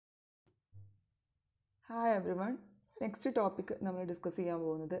Hi everyone. Next topic നമ്മൾ discuss ചെയ്യാൻ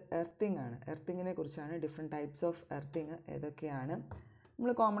പോകുന്നത് എർത്തിങ് ആണ്. എർത്തിങ്ങിനെ കുറിച്ചാണ്. ഡിഫറെൻറ്റ് ടൈപ്സ് ഓഫ് എർത്തിങ് ഏതൊക്കെയാണ്,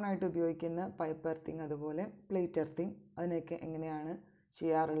 നമ്മൾ കോമൺ ആയിട്ട് ഉപയോഗിക്കുന്ന പൈപ്പ് എർത്തിങ് അതുപോലെ പ്ലേറ്റ് എർത്തിങ്, അതിനൊക്കെ എങ്ങനെയാണ്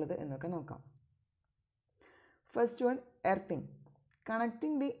ചെയ്യാറുള്ളത് എന്നൊക്കെ നോക്കാം. First one, earthing.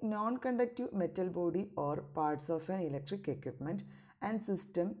 Connecting the non conductive metal body or parts of an electric equipment and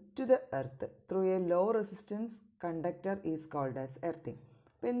system to the earth through A law resistance conductor is called as earthing.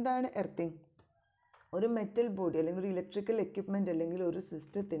 അപ്പോൾ എന്താണ് earthing? ഒരു metal body അല്ലെങ്കിൽ ഒരു electrical equipment അല്ലെങ്കിൽ ഒരു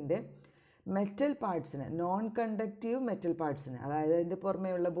സിസ്റ്റത്തിൻ്റെ metal പാർട്സിന്, non conductive metal പാർട്സിന്, അതായത് അതിൻ്റെ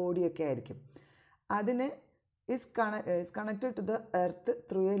പുറമേയുള്ള ബോഡിയൊക്കെ ആയിരിക്കും, അതിന് is connected to the earth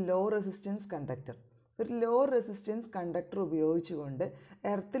through A law resistance conductor. ഒരു ലോ റെസിസ്റ്റൻസ് കണ്ടക്ടർ ഉപയോഗിച്ചുകൊണ്ട്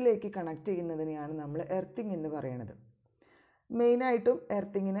എർത്തിലേക്ക് കണക്ട് ചെയ്യുന്നതിനെയാണ് നമ്മൾ എർത്തിങ് എന്ന് പറയുന്നത്. മെയിനായിട്ടും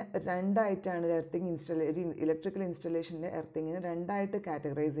എർത്തിങ്ങിന് രണ്ടായിട്ടാണ് ഇലക്ട്രിക്കൽ ഇൻസ്റ്റലേഷൻ്റെ എർത്തിങ്ങിന് രണ്ടായിട്ട്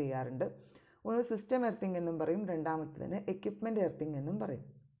കാറ്റഗറൈസ് ചെയ്യാറുണ്ട്. ഒന്ന് സിസ്റ്റം എർത്തിങ് എന്നും പറയും, രണ്ടാമത്തേതിന് എക്യുപ്മെൻറ്റ് എർത്തിങ് എന്നും പറയും.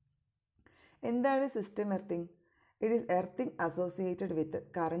 എന്താണ് system earthing? It is earthing associated with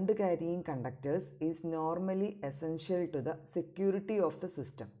current carrying conductors is normally essential to the security of the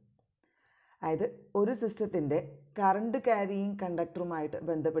system. അതായത് ഒരു സിസ്റ്റത്തിൻ്റെ കറണ്ട് ക്യാരിയിങ് കണ്ടക്ടറുമായിട്ട്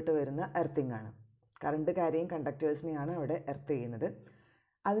ബന്ധപ്പെട്ട് വരുന്ന എർത്തിങ് ആണ്. കറണ്ട് ക്യാരിയിങ് കണ്ടക്ടേഴ്സിനെയാണ് അവിടെ എർത്ത് ചെയ്യുന്നത്.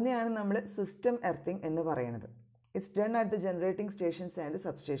 അതിനെയാണ് നമ്മൾ സിസ്റ്റം എർത്തിങ് എന്ന് പറയുന്നത്. It's done at the generating stations and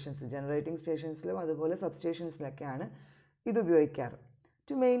substations. Generating സ്റ്റേഷൻസിലും അതുപോലെ സബ്സ്റ്റേഷൻസിലൊക്കെയാണ് ഇത് ഉപയോഗിക്കാറ്.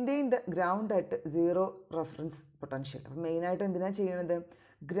 To maintain the ground at zero reference potential. അപ്പോൾ മെയിനായിട്ട് എന്തിനാണ് ചെയ്യുന്നത്?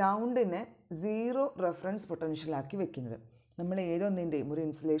 ഗ്രൗണ്ടിനെ സീറോ റെഫറൻസ് പൊട്ടൻഷ്യലാക്കി വെക്കുന്നത്. നമ്മൾ ഏതൊന്നിൻ്റെയും ഒരു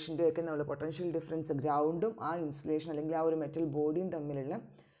ഇൻസുലേഷൻ്റെയും ഒക്കെ നമ്മൾ പൊട്ടൻഷ്യൽ ഡിഫറൻസ്, ഗ്രൗണ്ടും ആ ഇൻസുലേഷൻ അല്ലെങ്കിൽ ആ ഒരു മെറ്റൽ ബോഡിയും തമ്മിലുള്ള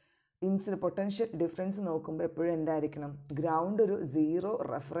പൊട്ടൻഷ്യൽ ഡിഫറൻസ് നോക്കുമ്പോൾ എപ്പോഴും എന്തായിരിക്കണം? ഗ്രൗണ്ട് ഒരു സീറോ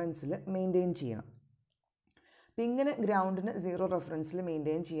റെഫറൻസിൽ മെയിൻറ്റെയിൻ ചെയ്യണം. അപ്പം ഇങ്ങനെ ഗ്രൗണ്ടിന് സീറോ റെഫറൻസിൽ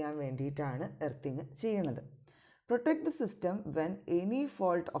മെയിൻറ്റെയിൻ ചെയ്യാൻ വേണ്ടിയിട്ടാണ് എർത്തിങ് ചെയ്യണത്. Protect the system when any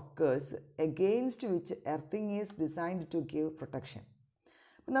fault occurs against which earthing is designed to give protection.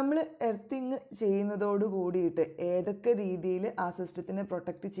 അപ്പം നമ്മൾ എർത്തിങ് ചെയ്യുന്നതോട് കൂടിയിട്ട് ഏതൊക്കെ രീതിയിൽ ആ സിസ്റ്റത്തിനെ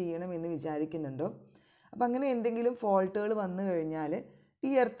പ്രൊട്ടക്റ്റ് ചെയ്യണം എന്ന് വിചാരിക്കുന്നുണ്ടോ, അപ്പം അങ്ങനെ എന്തെങ്കിലും ഫോൾട്ടുകൾ വന്നു കഴിഞ്ഞാൽ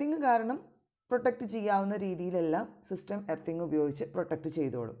ഈ എർത്തിങ് കാരണം പ്രൊട്ടക്റ്റ് ചെയ്യാവുന്ന രീതിയിലെല്ലാം സിസ്റ്റം എർത്തിങ് ഉപയോഗിച്ച് പ്രൊട്ടക്റ്റ്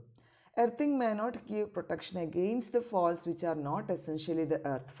ചെയ്തോളും. Earthing may not give protection against the faults which are not essentially the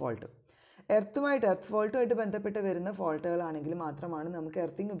earth fault. Earth ഫോൾട്ടുമായിട്ട് ബന്ധപ്പെട്ട് വരുന്ന ഫോൾട്ടുകളാണെങ്കിൽ മാത്രമാണ് നമുക്ക്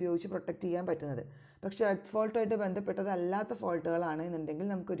എർത്തിങ് ഉപയോഗിച്ച് പ്രൊട്ടക്റ്റ് ചെയ്യാൻ പറ്റുന്നത്. പക്ഷേ എർത്ത് ഫോൾട്ടുമായിട്ട് ബന്ധപ്പെട്ടതല്ലാത്ത ഫോൾട്ടുകളാണ് എന്നുണ്ടെങ്കിൽ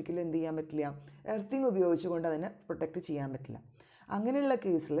നമുക്ക് ഒരിക്കലും എന്ത് ചെയ്യാൻ പറ്റില്ല? എർത്തിങ് ഉപയോഗിച്ചുകൊണ്ട് അതിനെ പ്രൊട്ടക്റ്റ് ചെയ്യാൻ പറ്റില്ല. അങ്ങനെയുള്ള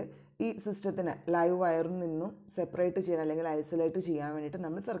കേസിൽ ഈ സിസ്റ്റത്തിന് ലൈവ് വയറിൽ നിന്നും സെപ്പറേറ്റ് ചെയ്യാൻ അല്ലെങ്കിൽ ഐസൊലേറ്റ് ചെയ്യാൻ വേണ്ടിയിട്ട്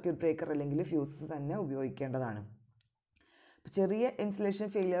നമ്മൾ സർക്യൂട്ട് ബ്രേക്കർ അല്ലെങ്കിൽ ഫ്യൂസസ് തന്നെ ഉപയോഗിക്കേണ്ടതാണ്. ചെറിയ ഇൻസുലേഷൻ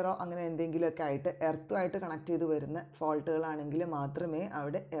ഫെയിലിയറോ അങ്ങനെ എന്തെങ്കിലുമൊക്കെ ആയിട്ട് എർത്തുമായിട്ട് കണക്ട് ചെയ്ത് വരുന്ന ഫോൾട്ടുകളാണെങ്കിൽ മാത്രമേ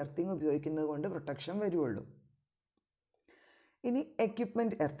അവിടെ എർത്തിങ് ഉപയോഗിക്കുന്നത് കൊണ്ട് പ്രൊട്ടക്ഷൻ വരുള്ളൂ. ഇനി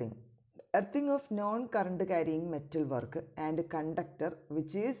equipment earthing. Earthing of non current carrying metal work and conductor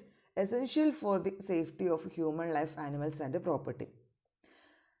which is essential for the safety of human life, animals and property.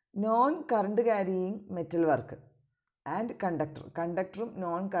 Non current carrying metal work and കണ്ടക്ടറും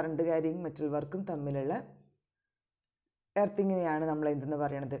non current carrying metal വർക്കും തമ്മിലുള്ള എർത്തിങ്ങിനെയാണ് നമ്മൾ എന്തെന്ന്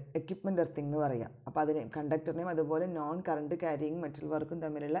പറയുന്നത്? Equipment earthing എന്ന് പറയാം. അപ്പോൾ അതിനെ കണ്ടക്ടറിനെയും അതുപോലെ നോൺ കറണ്ട് ക്യാരിയിങ് മെറ്റൽ വർക്കും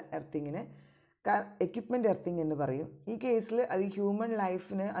തമ്മിലുള്ള എർത്തിങ്ങിനെ എക്യുപ്മെൻറ്റ് എർത്തിങ് എന്ന് പറയും. ഈ കേസിൽ അത് ഹ്യൂമൻ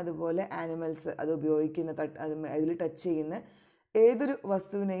ലൈഫിന് അതുപോലെ ആനിമൽസ് അത് ഉപയോഗിക്കുന്ന അതിൽ ടച്ച് ചെയ്യുന്ന ഏതൊരു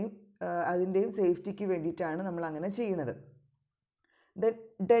വസ്തുവിനെയും അതിൻ്റെയും സേഫ്റ്റിക്ക് വേണ്ടിയിട്ടാണ് നമ്മൾ അങ്ങനെ ചെയ്യുന്നത്. ദെൻ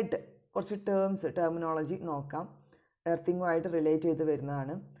ഡെഡ്, കുറച്ച് ടെർമിനോളജി നോക്കാം. എർത്തിങ്ങുമായിട്ട് റിലേറ്റ് ചെയ്ത്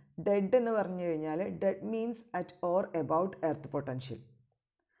വരുന്നതാണ്. ഡെഡ് എന്ന് പറഞ്ഞു കഴിഞ്ഞാൽ dead means at or about earth potential.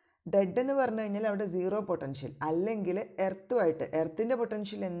 Dead എന്ന് പറഞ്ഞു കഴിഞ്ഞാൽ അവിടെ സീറോ പൊട്ടൻഷ്യൽ അല്ലെങ്കിൽ എർത്തിൻ്റെ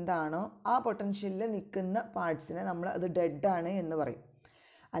പൊട്ടൻഷ്യൽ എന്താണോ ആ പൊട്ടൻഷ്യലിൽ നിൽക്കുന്ന പാർട്സിനെ നമ്മൾ അത് ഡെഡാണ് എന്ന് പറയും.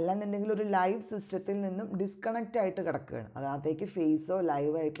 അല്ലാന്നുണ്ടെങ്കിൽ ഒരു ലൈവ് സിസ്റ്റത്തിൽ നിന്നും ഡിസ്കണക്റ്റ് ആയിട്ട് കിടക്കുകയാണ്, അതിനകത്തേക്ക് ഫേസോ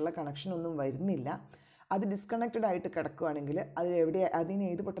ലൈവായിട്ടുള്ള കണക്ഷനൊന്നും വരുന്നില്ല, അത് ഡിസ്കണക്റ്റഡ് ആയിട്ട് കിടക്കുകയാണെങ്കിൽ അതിന്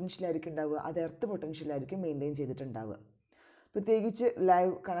ഏത് പൊട്ടൻഷ്യലായിരിക്കും ഉണ്ടാവുക? അത് എർത്ത് പൊട്ടൻഷ്യലായിരിക്കും മെയിൻറ്റെയിൻ ചെയ്തിട്ടുണ്ടാവുക. പ്രത്യേകിച്ച്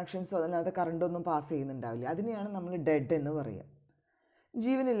ലൈവ് കണക്ഷൻസോ അതിനകത്ത് കറണ്ടൊന്നും പാസ് ചെയ്യുന്നുണ്ടാവില്ല. അതിനെയാണ് നമ്മൾ ഡെഡ് എന്ന് പറയുക.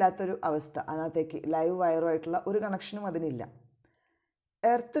 ജീവനില്ലാത്തൊരു അവസ്ഥ, അതിനകത്തേക്ക് ലൈവ് വയറുമായിട്ടുള്ള ഒരു കണക്ഷനും അതിനില്ല.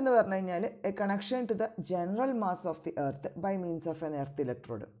 എർത്ത് എന്ന് പറഞ്ഞു കഴിഞ്ഞാൽ A connection to the general mass of the earth by means of N earth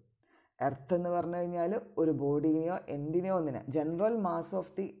electrode. Earth എന്ന് പറഞ്ഞു കഴിഞ്ഞാൽ ഒരു ബോഡിനെയോ എന്തിനെയോ ഒന്നിനെ general mass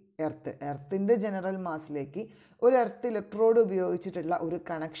of the എർത്തിൻ്റെ general മാസിലേക്ക് ഒരു എർത്ത് ഇലക്ട്രോഡ് ഉപയോഗിച്ചിട്ടുള്ള ഒരു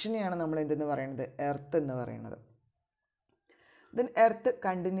കണക്ഷനെയാണ് നമ്മൾ എന്തെന്ന് പറയുന്നത്? എർത്ത് എന്ന് പറയുന്നത്. Then earth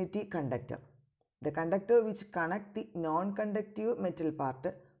continuity conductor. The conductor which connect the non-conductive metal part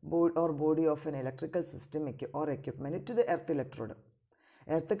or body of an electrical system or equipment to the earth electrode.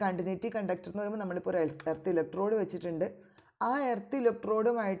 Earth continuity conductor എന്ന് പറയുമ്പോൾ നമ്മളിപ്പോൾ ഒരു എർത്ത് ഇലക്ട്രോഡ് വെച്ചിട്ടുണ്ട്. ആ എർത്ത്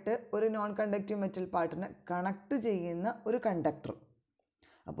ഇലക്ട്രോഡുമായിട്ട് ഒരു non conductive metal പാർട്ടിനെ connect ചെയ്യുന്ന ഒരു conductor.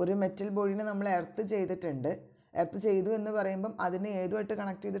 അപ്പോൾ ഒരു മെറ്റൽ ബോഡിനെ നമ്മൾ എർത്ത് ചെയ്തിട്ടുണ്ട്. എർത്ത് ചെയ്തു എന്ന് പറയുമ്പം അതിനെ ഏതുമായിട്ട്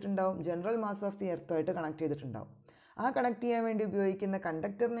കണക്ട് ചെയ്തിട്ടുണ്ടാവും? General mass of the എർത്തുമായിട്ട് connect ചെയ്തിട്ടുണ്ടാവും. ആ കണക്ട് ചെയ്യാൻ വേണ്ടി ഉപയോഗിക്കുന്ന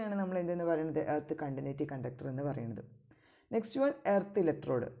കണ്ടക്ടറിനെയാണ് നമ്മൾ എന്തെന്ന് പറയുന്നത്? എർത്ത് കണ്ടിന്യൂറ്റി കണ്ടക്ടർ എന്ന് പറയുന്നത്. Next one earth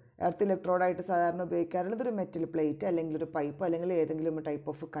electrode. Earth ഇലക്ട്രോഡായിട്ട് സാധാരണ ഉപയോഗിക്കാറുള്ളത് ഒരു മെറ്റൽ പ്ലേറ്റ് അല്ലെങ്കിൽ ഒരു പൈപ്പ് അല്ലെങ്കിൽ ഏതെങ്കിലും ഒരു type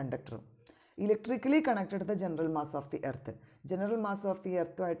of conductor. Electrically connected the general mass of the earth. General mass of the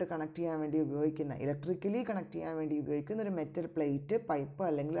എർത്തുമായിട്ട് connect ചെയ്യാൻ വേണ്ടി ഉപയോഗിക്കുന്ന, ഇലക്ട്രിക്കലി കണക്ട് ചെയ്യാൻ വേണ്ടി ഉപയോഗിക്കുന്ന ഒരു മെറ്റൽ പ്ലേറ്റ്, പൈപ്പ്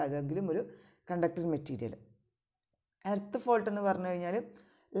അല്ലെങ്കിൽ ഏതെങ്കിലും ഒരു കണ്ടക്ടർ മെറ്റീരിയൽ. എർത്ത് ഫോൾട്ട് എന്ന് പറഞ്ഞു കഴിഞ്ഞാൽ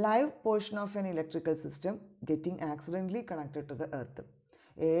live portion of N electrical system getting accidentally connected to the earth.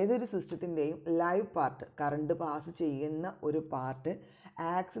 ഏതൊരു സിസ്റ്റത്തിൻ്റെയും ലൈവ് പാർട്ട്, കറണ്ട് പാസ് ചെയ്യുന്ന ഒരു പാർട്ട്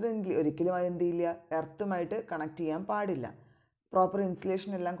ആക്സിഡൻ്റലി ഒരിക്കലും അതെന്ത് ചെയ്യില്ല, എർത്തുമായിട്ട് കണക്ട് ചെയ്യാൻ പാടില്ല. പ്രോപ്പർ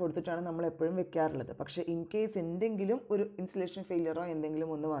ഇൻസുലേഷൻ എല്ലാം കൊടുത്തിട്ടാണ് നമ്മൾ എപ്പോഴും വെക്കാറുള്ളത്. പക്ഷേ ഇൻ കേസ് എന്തെങ്കിലും ഒരു ഇൻസുലേഷൻ ഫെയിലിയറോ എന്തെങ്കിലും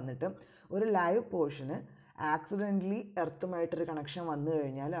ഒന്ന് വന്നിട്ട് ഒരു ലൈവ് പോർഷന് ആക്സിഡൻ്റലി എർത്തുമായിട്ടൊരു കണക്ഷൻ വന്നു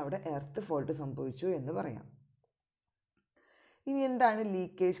കഴിഞ്ഞാൽ അവിടെ എർത്ത് ഫോൾട്ട് സംഭവിച്ചു എന്ന് പറയാം. ഇനി എന്താണ്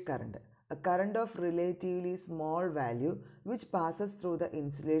leakage current? A current of relatively small value which passes through the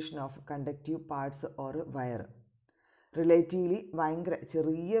insulation of conductive parts or wire. Relatively ഭയങ്കര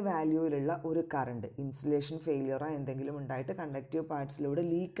ചെറിയ വാല്യൂവിലുള്ള ഒരു കറണ്ട്, ഇൻസുലേഷൻ ഫെയിലിയറോ എന്തെങ്കിലും ഉണ്ടായിട്ട് കണ്ടക്റ്റീവ് പാർട്സിലൂടെ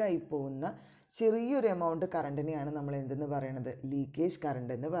ലീക്കായി പോകുന്ന ചെറിയൊരു എമൗണ്ട് കറണ്ടിനെയാണ് നമ്മൾ എന്തെന്ന് പറയുന്നത്? ലീക്കേജ്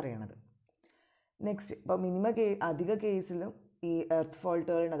കറണ്ട് എന്ന് പറയുന്നത്. നെക്സ്റ്റ്, ഇപ്പോൾ അധിക കേസിലും ഈ എർത്ത്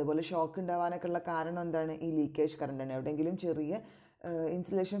ഫോൾട്ടുകളിന് അതുപോലെ ഷോക്ക് ഉണ്ടാവാനൊക്കെ ഉള്ള കാരണം എന്താണ്? ഈ ലീക്കേജ് കറണ്ടാണ്. എവിടെയെങ്കിലും ചെറിയ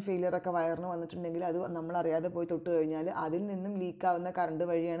ഇൻസുലേഷൻ ഫെയിലിയറൊക്കെ വയറിന് വന്നിട്ടുണ്ടെങ്കിൽ അത് നമ്മളറിയാതെ പോയി തൊട്ട് കഴിഞ്ഞാൽ അതിൽ നിന്നും ലീക്കാവുന്ന കറണ്ട്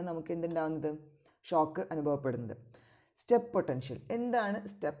വഴിയാണ് നമുക്ക് എന്തുണ്ടാവുന്നത്? ഷോക്ക് അനുഭവപ്പെടുന്നത്. Step potential. എന്താണ്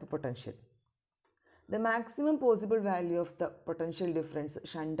step potential? The maximum possible value of the potential difference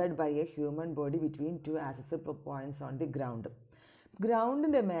ഷണ്ടഡ് by A human body between two accessible points on the ground.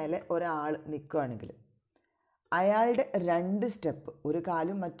 ഗ്രൗണ്ടിൻ്റെ മേലെ ഒരാൾ നിൽക്കുകയാണെങ്കിൽ അയാളുടെ 2 സ്റ്റെപ്പ്, ഒരു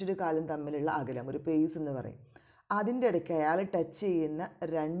കാലും മറ്റൊരു കാലും തമ്മിലുള്ള അകലം, ഒരു പേസ് എന്ന് പറയും, അതിൻ്റെ ഇടയ്ക്ക് അയാൾ ടച്ച് ചെയ്യുന്ന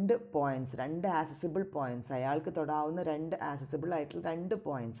 2 പോയിൻറ്റ്സ്, 2 ആക്സസിബിൾ പോയിൻറ്റ്സ്, അയാൾക്ക് തൊടാവുന്ന 2 ആക്സസിബിൾ ആയിട്ടുള്ള 2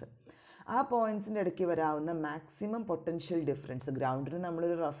 പോയിൻറ്റ്സ്, ആ പോയിൻറ്റ്സിൻ്റെ ഇടയ്ക്ക് വരാവുന്ന മാക്സിമം പൊട്ടൻഷ്യൽ ഡിഫറൻസ്, ഗ്രൗണ്ടിന്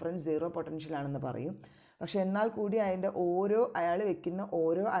നമ്മളൊരു റെഫറൻസ് 0 പൊട്ടൻഷ്യൽ ആണെന്ന് പറയും. പക്ഷേ എന്നാൽ കൂടി അതിൻ്റെ അയാൾ വെക്കുന്ന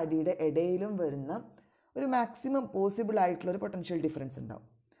ഓരോ അടിയുടെ ഇടയിലും വരുന്ന ഒരു മാക്സിമം പോസിബിൾ ആയിട്ടുള്ളൊരു പൊട്ടൻഷ്യൽ ഡിഫറൻസ് ഉണ്ടാവും.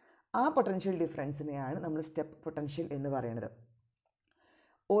 ആ പൊട്ടൻഷ്യൽ ഡിഫറൻസിനെയാണ് നമ്മൾ സ്റ്റെപ്പ് പൊട്ടൻഷ്യൽ എന്ന് പറയുന്നത്.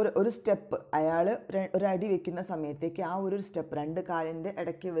 ഒരു സ്റ്റെപ്പ് അയാൾ ഒരു അടി വെക്കുന്ന സമയത്തേക്ക് ആ ഒരു സ്റ്റെപ്പ്, 2 കാലിൻ്റെ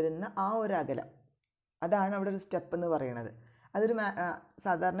ഇടയ്ക്ക് വരുന്ന ആ ഒരു അകലം, അതാണ് അവിടെ ഒരു സ്റ്റെപ്പ് എന്ന് പറയുന്നത്. അതൊരു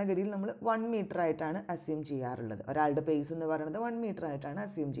സാധാരണഗതിയിൽ നമ്മൾ 1 മീറ്റർ ആയിട്ടാണ് അസ്യൂം ചെയ്യാറുള്ളത്. ഒരാളുടെ പേസ് എന്ന് പറയുന്നത് 1 മീറ്റർ ആയിട്ടാണ്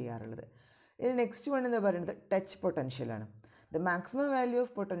അസ്യൂം ചെയ്യാറുള്ളത്. ഇനി നെക്സ്റ്റ് വൺ എന്ന് പറയുന്നത് touch പൊട്ടൻഷ്യലാണ്. The maximum value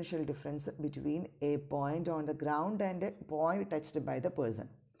of potential difference between A point on the ground and A point touched by the person.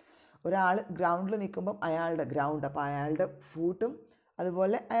 ഒരാൾ ഗ്രൗണ്ടിൽ നിൽക്കുമ്പം അയാളുടെ ഗ്രൗണ്ട്, അപ്പോൾ അയാളുടെ ഫൂട്ടും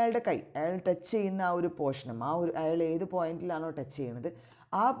അതുപോലെ അയാളുടെ കൈ, അയാൾ ടച്ച് ചെയ്യുന്ന ആ ഒരു പോർഷനും, അയാൾ ഏത് പോയിന്റിലാണോ ടച്ച് ചെയ്യുന്നത്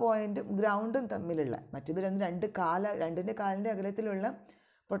ആ പോയിന്റും ഗ്രൗണ്ടും തമ്മിലുള്ള, മറ്റേത് രണ്ടിൻ്റെ കാലിൻ്റെ അകലത്തിലുള്ള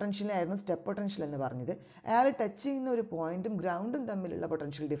പൊട്ടൻഷ്യലായിരുന്നു സ്റ്റെപ്പ് പൊട്ടൻഷ്യൽ എന്ന് പറഞ്ഞത്. അയാൾ ടച്ച് ചെയ്യുന്ന ഒരു പോയിന്റും ഗ്രൗണ്ടും തമ്മിലുള്ള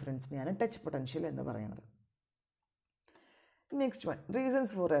പൊട്ടൻഷ്യൽ ഡിഫറൻസിനെയാണ് ടച്ച് പൊട്ടൻഷ്യൽ എന്ന് പറയുന്നത്. Next one,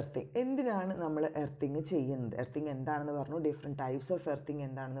 reasons for earthing. എന്തിനാണ് നമ്മൾ എർത്തിങ് ചെയ്യുന്നത്? എർത്തിങ് എന്താണെന്ന് പറഞ്ഞു, ഡിഫറെൻറ്റ് ടൈപ്സ് ഓഫ് എർത്തിങ്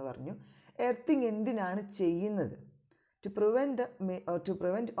എന്താണെന്ന് പറഞ്ഞു. എർത്തിങ് എന്തിനാണ് ചെയ്യുന്നത്? To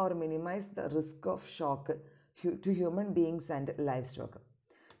prevent or minimize the risk of shock to human beings and livestock.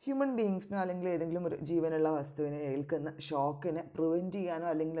 Human ബീയിങ്സിനോ അല്ലെങ്കിൽ ഏതെങ്കിലും ഒരു ജീവനുള്ള വസ്തുവിനെ ഏൽക്കുന്ന ഷോക്കിനെ പ്രിവെൻറ്റ് ചെയ്യാനോ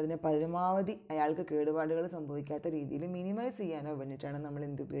അല്ലെങ്കിൽ അതിനെ പരമാവധി അയാൾക്ക് കേടുപാടുകൾ സംഭവിക്കാത്ത രീതിയിൽ മിനിമൈസ് ചെയ്യാനോ വേണ്ടിയിട്ടാണ് നമ്മൾ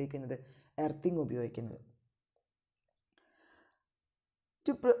എന്ത് ഉപയോഗിക്കുന്നത്? എർത്തിങ് ഉപയോഗിക്കുന്നത്.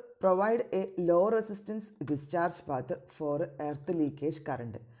 To provide a low resistance discharge path for earth leakage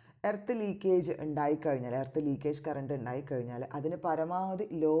current. Earth leakage ഉണ്ടായിക്കഴിഞ്ഞാൽ, എർത്ത് ലീക്കേജ് കറണ്ട് ഉണ്ടായിക്കഴിഞ്ഞാൽ അതിന് പരമാവധി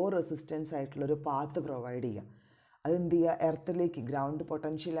ലോ റെസിസ്റ്റൻസ് ആയിട്ടുള്ളൊരു പാത്ത് പ്രൊവൈഡ് ചെയ്യുക. അതെന്ത് ചെയ്യുക? എർത്തിലേക്ക്, ഗ്രൗണ്ട്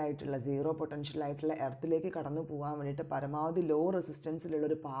പൊട്ടൻഷ്യലായിട്ടുള്ള 0 പൊട്ടൻഷ്യലായിട്ടുള്ള എർത്തിലേക്ക് കടന്നു പോകാൻ വേണ്ടിയിട്ട് പരമാവധി ലോ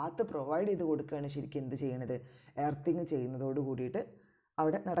റെസിസ്റ്റൻസിലുള്ളൊരു പാത്ത് പ്രൊവൈഡ് ചെയ്ത് കൊടുക്കുകയാണ് ശരിക്കും എന്ത് ചെയ്യുന്നത്? എർത്തിങ് ചെയ്യുന്നതോട് കൂടിയിട്ട്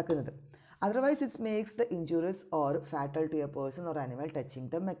അവിടെ നടക്കുന്നത്. Otherwise it's makes the injuries or fatal to A person or animal touching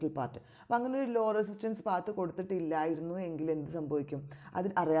the metal part. അപ്പോൾ അങ്ങനെ ഒരു ലോ റെസിസ്റ്റൻസ് പാത്ത് കൊടുത്തിട്ടില്ലായിരുന്നു എങ്കിൽ എന്ത് സംഭവിക്കും?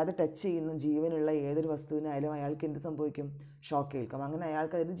 അതിൽ അറിയാതെ ടച്ച് ചെയ്യുന്ന ജീവനുള്ള ഏതൊരു വസ്തുവിനായാലും അയാൾക്ക് എന്ത് സംഭവിക്കും? ഷോക്ക് ഏൽക്കും. അങ്ങനെ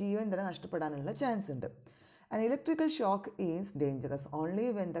അയാൾക്ക് അതിൽ ജീവൻ തന്നെ നഷ്ടപ്പെടാനുള്ള ചാൻസ് ഉണ്ട്. An electrical shock is dangerous only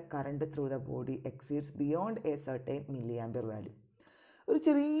when the current through the body exceeds beyond a certain milliampere value. ഒരു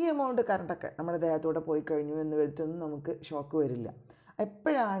ചെറിയ എമൗണ്ട് കറണ്ടൊക്കെ നമ്മുടെ ദേഹത്തൂടെ പോയി കഴിഞ്ഞു എന്ന് വെച്ചിട്ടൊന്നും നമുക്ക് ഷോക്ക് വരില്ല.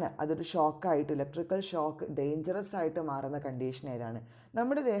 എപ്പോഴാണ് അതൊരു ഷോക്കായിട്ട് ഇലക്ട്രിക്കൽ ഷോക്ക് ഡേഞ്ചറസ് ആയിട്ട് മാറുന്ന കണ്ടീഷൻ ഏതാണ്?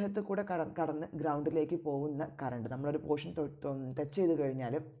 നമ്മുടെ ദേഹത്ത് കൂടെ കടന്ന് ഗ്രൗണ്ടിലേക്ക് പോകുന്ന കറണ്ട്, നമ്മളൊരു പോർഷൻ ടച്ച് ചെയ്ത്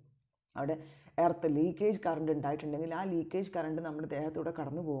കഴിഞ്ഞാൽ അവിടെ എർത്ത് ലീക്കേജ് കറണ്ട് ഉണ്ടായിട്ടുണ്ടെങ്കിൽ ആ ലീക്കേജ് കറണ്ട് നമ്മുടെ ദേഹത്തൂടെ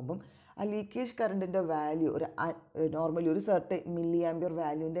കടന്നു പോകുമ്പം ആ ലീക്കേജ് കറണ്ടിൻ്റെ വാല്യൂ ഒരു നോർമലി ഒരു സർട്ടൻ മില്ലി ആംപിയർ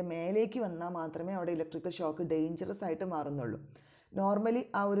വാല്യൂവിൻ്റെ മേലേക്ക് വന്നാൽ മാത്രമേ അവിടെ ഇലക്ട്രിക്കൽ ഷോക്ക് ഡേഞ്ചറസ് ആയിട്ട് മാറുന്നുള്ളൂ. നോർമലി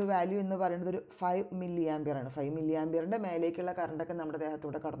ആ ഒരു വാല്യൂ എന്ന് പറയുന്നത് ഒരു 5 മില്ലി ആംപിയർ ആണ്. 5 മില്ലി ആംപിയറിൻ്റെ മേലേക്കുള്ള കറണ്ടൊക്കെ നമ്മുടെ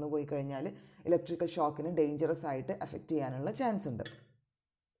ദേഹത്തൂടെ കടന്നു പോയി കഴിഞ്ഞാൽ ഇലക്ട്രിക്കൽ ഷോക്കിന് ഡേഞ്ചറസ് ആയിട്ട് എഫക്റ്റ് ചെയ്യാനുള്ള ചാൻസ് ഉണ്ട്.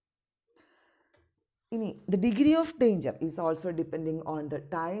 ഇനി the degree of danger is also depending on the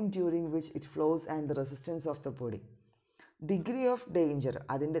time during which it flows and the resistance of the body. Degree of danger,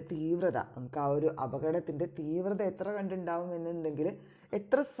 അതിൻ്റെ തീവ്രത, നമുക്ക് ആ ഒരു അപകടത്തിൻ്റെ തീവ്രത എത്ര കണ്ടുണ്ടാവും എന്നുണ്ടെങ്കിൽ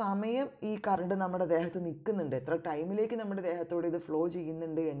എത്ര സമയം ഈ കറണ്ട് നമ്മുടെ ദേഹത്ത് നിൽക്കുന്നുണ്ട്, എത്ര ടൈമിലേക്ക് നമ്മുടെ ദേഹത്തോട് ഇത് ഫ്ലോ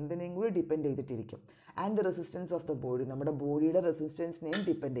ചെയ്യുന്നുണ്ട് എന്നതിനെയും കൂടി depend ചെയ്തിട്ടിരിക്കും. And the resistance of the body, നമ്മുടെ ബോഡിയുടെ റെസിസ്റ്റൻസിനെയും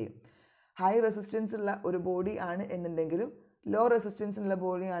ഡിപ്പെൻഡ് ചെയ്യും. ഹൈ റെസിസ്റ്റൻസ് ഉള്ള ഒരു ബോഡി ആണ് എന്നുണ്ടെങ്കിലും ലോ റെസിസ്റ്റൻസ് ഉള്ള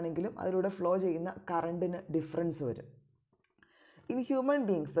ബോഡി ആണെങ്കിലും അതിലൂടെ ഫ്ലോ ചെയ്യുന്ന കറണ്ടിന് ഡിഫറൻസ് വരും. In human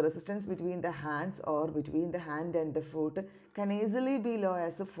beings, the resistance between the hands or between the hand and the foot can easily be low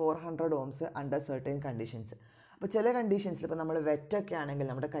as 400 ohms under certain conditions. അപ്പോൾ ചില കണ്ടീഷൻസിൽ ഇപ്പോൾ നമ്മൾ വെറ്റൊക്കെ ആണെങ്കിൽ,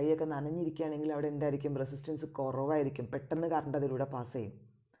 നമ്മുടെ കൈയൊക്കെ നനഞ്ഞിരിക്കുകയാണെങ്കിൽ അവിടെ എന്തായിരിക്കും, റെസിസ്റ്റൻസ് കുറവായിരിക്കും, പെട്ടെന്ന് കറണ്ട് അതിലൂടെ പാസ് ചെയ്യും.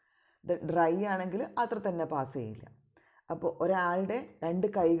 ഇത് ഡ്രൈ ആണെങ്കിൽ അത്ര തന്നെ പാസ് ചെയ്യില്ല. അപ്പോൾ ഒരാളുടെ രണ്ട്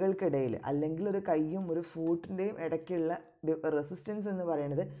കൈകൾക്കിടയിൽ അല്ലെങ്കിൽ ഒരു കൈയും ഒരു ഫൂട്ടിൻ്റെയും ഇടയ്ക്കുള്ള റെസിസ്റ്റൻസ് എന്ന്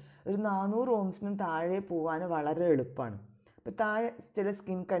പറയുന്നത് ഒരു 400 ഓംസിനും താഴെ പോകാൻ വളരെ എളുപ്പമാണ്. ഇപ്പോൾ താഴെ ചില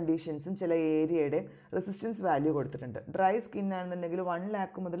സ്കിൻ കണ്ടീഷൻസും ചില ഏരിയയുടെയും റെസിസ്റ്റൻസ് വാല്യൂ കൊടുത്തിട്ടുണ്ട്. ഡ്രൈ സ്കിൻ ആണെന്നുണ്ടെങ്കിൽ 1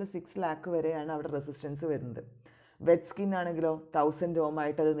 lakh മുതൽ 6 lakh വരെയാണ് അവിടെ റെസിസ്റ്റൻസ് വരുന്നത്. വെറ്റ് സ്കിൻ ആണെങ്കിലോ 1000 ohm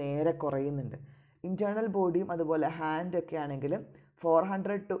ആയിട്ട് അത് നേരെ കുറയുന്നുണ്ട്. ഇൻറ്റേർണൽ ബോഡിയും അതുപോലെ ഹാൻഡൊക്കെ ആണെങ്കിൽ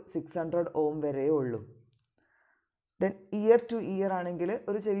 400 to 600 ohm വരെ ഉള്ളൂ. ദെൻ ഇയർ ടു ഇയർ ആണെങ്കിൽ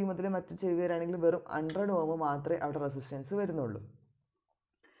ഒരു ചെവി മുതൽ മറ്റു ചെവി വരെ ആണെങ്കിൽ വെറും 100 ohm മാത്രമേ അവിടെ റെസിസ്റ്റൻസ് വരുന്നുള്ളൂ.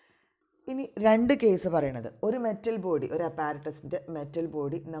 ഇനി രണ്ട് കേസ് പറയണത്, ഒരു മെറ്റൽ ബോഡി, ഒരു അപ്പാരറ്റസിൻ്റെ മെറ്റൽ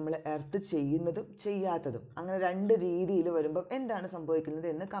ബോഡി നമ്മൾ എർത്ത് ചെയ്യുന്നതും ചെയ്യാത്തതും, അങ്ങനെ രണ്ട് രീതിയിൽ വരുമ്പം എന്താണ് സംഭവിക്കുന്നത്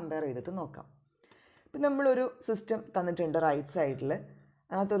എന്ന് കമ്പയർ ചെയ്തിട്ട് നോക്കാം. ഇപ്പം നമ്മളൊരു സിസ്റ്റം തന്നിട്ടുണ്ട് റൈറ്റ് സൈഡിൽ,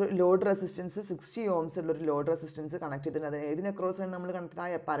 അതിനകത്തൊരു ലോഡ് റെസിസ്റ്റൻസ് 60 ohms ഉള്ളൊരു ലോഡ് റെസിസ്റ്റൻസ് കണക്ട് ചെയ്തിട്ടുണ്ട്. അതിന് ഏതിനെ ക്രോസാണ് നമ്മൾ കണക്ട്, ആ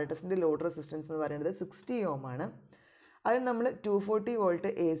അപ്പാരറ്റസിൻ്റെ ലോഡ് റെസിസ്റ്റൻസ് എന്ന് പറയുന്നത് 60 ohm ആണ്. അതിൽ നമ്മൾ 240 volt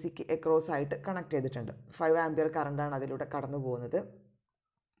AC എക്രോസ് ആയിട്ട് കണക്ട് ചെയ്തിട്ടുണ്ട്. 5 ആംപിയർ കറണ്ടാണ് അതിലൂടെ കടന്നു പോകുന്നത്.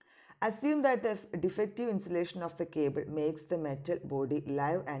 Assume that the defective insulation of the cable makes the metal body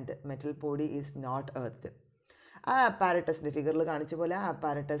live and the metal body is not earthed. ആ അപ്പാരറ്റസിൻ്റെ ഫിഗറിൽ കാണിച്ച പോലെ ആ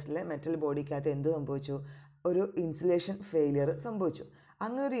അപ്പാരറ്റസിലെ മെറ്റൽ ബോഡിക്കകത്ത് എന്ത് സംഭവിച്ചു, ഒരു ഇൻസുലേഷൻ ഫെയിലിയർ സംഭവിച്ചു.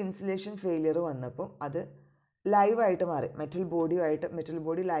 അങ്ങനെ ഒരു ഇൻസുലേഷൻ ഫെയിലിയർ വന്നപ്പോൾ അത് ലൈവായിട്ട് മാറി. മെറ്റൽ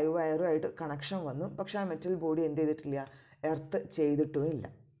ബോഡി ലൈവ് വയറുമായിട്ട് കണക്ഷൻ വന്നു. പക്ഷേ ആ മെറ്റൽ ബോഡി എന്ത് ചെയ്തിട്ടില്ല, എർത്ത് ചെയ്തിട്ടുമില്ല.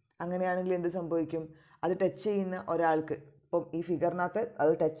 അങ്ങനെയാണെങ്കിൽ എന്ത് സംഭവിക്കും, അത് ടച്ച് ചെയ്യുന്ന ഒരാൾക്ക്, ഇപ്പം ഈ ഫിഗറിനകത്ത് അത്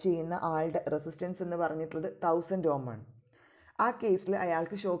ടച്ച് ചെയ്യുന്ന ആളുടെ റെസിസ്റ്റൻസ് എന്ന് പറഞ്ഞിട്ടുള്ളത് 1000 ohm ആണ്. ആ കേസിൽ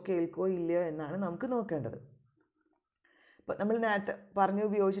അയാൾക്ക് ഷോക്ക് ഏൽക്കുകയോ ഇല്ലയോ എന്നാണ് നമുക്ക് നോക്കേണ്ടത്. ഇപ്പോൾ നമ്മൾ നേരത്തെ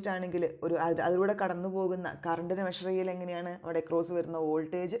ഉപയോഗിച്ചിട്ടാണെങ്കിൽ ഒരു അതിലൂടെ കടന്നു പോകുന്ന കറണ്ടിനെ മെഷർ ചെയ്യൽ എങ്ങനെയാണ്, അവിടെ ക്രോസ് വരുന്ന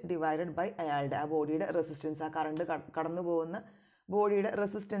വോൾട്ടേജ് ഡിവൈഡഡ് ബൈ അയാളുടെ ആ ബോഡിയുടെ റെസിസ്റ്റൻസ്, ആ കറണ്ട് കടന്നു പോകുന്ന ബോഡിയുടെ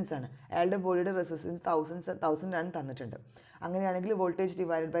റെസിസ്റ്റൻസ് ആണ്. അയാളുടെ ബോഡിയുടെ റെസിസ്റ്റൻസ് 1000 ആണ് തന്നിട്ടുണ്ട്. അങ്ങനെയാണെങ്കിൽ വോൾട്ടേജ്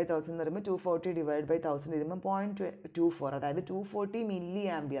ഡിവൈഡഡ് ബൈ 1000 എന്ന് പറയുമ്പോൾ 240 ഡിവൈഡ് ബൈ 1000 എഴുതുമ്പോൾ 0.24, അതായത് 240 മില്ലി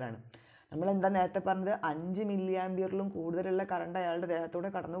ആംപിയർ ആണ്. നമ്മളെന്താ നേരത്തെ പറഞ്ഞത്, 5 മില്ലി ആംപിയറിലും കൂടുതലുള്ള കറണ്ട് അയാളുടെ ദേഹത്തോടെ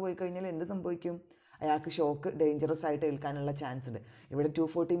കടന്നു പോയി കഴിഞ്ഞാൽ എന്ത് സംഭവിക്കും, അയാൾക്ക് ഷോക്ക് ഡേഞ്ചറസ് ആയിട്ട് ഏൽക്കാനുള്ള ചാൻസ് ഉണ്ട്. ഇവിടെ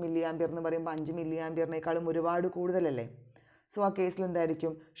 240 മില്ലി ആംപിയർ എന്ന് പറയുമ്പോൾ 5 മില്ലി ആംപിയറിനേക്കാളും ഒരുപാട് കൂടുതലല്ലേ. സോ ആ കേസിൽ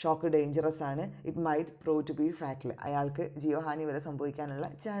എന്തായിരിക്കും, ഷോക്ക് ഡേഞ്ചറസ് ആണ്. It might prove to B fatal, അയാൾക്ക് ജീവഹാനി വരെ സംഭവിക്കാനുള്ള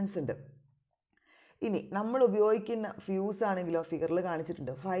ചാൻസ് ഉണ്ട്. ഇനി നമ്മൾ ഉപയോഗിക്കുന്ന ഫ്യൂസ് ആണെങ്കിലോ ഫിഗറിൽ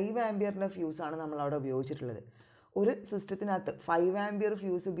കാണിച്ചിട്ടുണ്ട് 5 ആംപിയറിൻ്റെ ഫ്യൂസാണ് നമ്മളവിടെ ഉപയോഗിച്ചിട്ടുള്ളത്. ഒരു സിസ്റ്റത്തിനകത്ത് 5 ആംപിയർ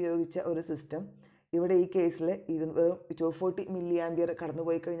ഫ്യൂസ് ഉപയോഗിച്ച ഒരു സിസ്റ്റം ഇവിടെ ഈ കേസിൽ 240 മില്ലി ആംപിയർ കടന്നു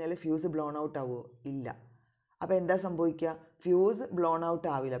പോയി കഴിഞ്ഞാൽ ഫ്യൂസ് ബ്ലോൺ ഔട്ട് ആവുമോ, ഇല്ല. അപ്പോൾ എന്താ സംഭവിക്കുക, ഫ്യൂസ് ബ്ലോൺ ഔട്ട്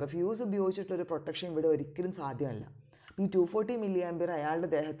ആവില്ല. അപ്പോൾ ഫ്യൂസ് ഉപയോഗിച്ചിട്ടൊരു പ്രൊട്ടക്ഷൻ ഇവിടെ ഒരിക്കലും സാധ്യമല്ല. ഈ 240 മില്ലി ആംപിയർ അയാളുടെ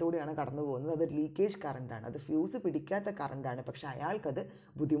ദേഹത്തോടെയാണ് കടന്നു പോകുന്നത്. അത് ലീക്കേജ് കറണ്ടാണ്, അത് ഫ്യൂസ് പിടിക്കാത്ത കറണ്ടാണ്. പക്ഷേ അയാൾക്കത്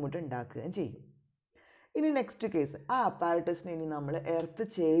ബുദ്ധിമുട്ടുണ്ടാക്കുകയും ചെയ്യും. ഇനി നെക്സ്റ്റ് കേസ്, ആ അപ്പാരറ്റസിനെ ഇനി നമ്മൾ എർത്ത്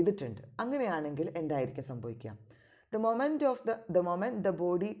ചെയ്തിട്ടുണ്ട്. അങ്ങനെയാണെങ്കിൽ എന്തായിരിക്കും സംഭവിക്കുക, the moment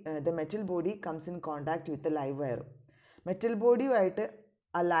the metal body comes in contact with the live wire, metal ബോഡിയുമായിട്ട്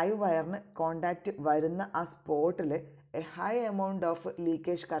ആ ലൈവ് വയറിന് കോണ്ടാക്റ്റ് വരുന്ന ആ സ്പോട്ടിൽ A high amount of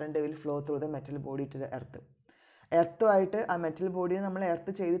leakage current will flow through the metal body to the എർത്തുമായിട്ട് ആ മെറ്റൽ ബോഡിയെ നമ്മൾ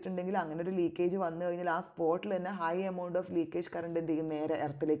എർത്ത് ചെയ്തിട്ടുണ്ടെങ്കിൽ അങ്ങനെ ഒരു ലീക്കേജ് വന്നു കഴിഞ്ഞാൽ ആ സ്പോട്ടിൽ തന്നെ high amount of leakage current എന്ത് ചെയ്യും, നേരെ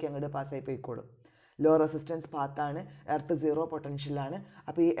എർത്തിലേക്ക് അങ്ങോട്ട് പാസ്സായി പോയിക്കോളും. Law resistance പാത്താണ്, earth zero പൊട്ടൻഷ്യലാണ്.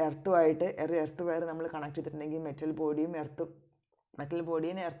 അപ്പോൾ ഈ എർത്തുമായിട്ട് എർത്ത് വയർ നമ്മൾ കണക്ട് ചെയ്തിട്ടുണ്ടെങ്കിൽ മെറ്റൽ ബോഡിയെ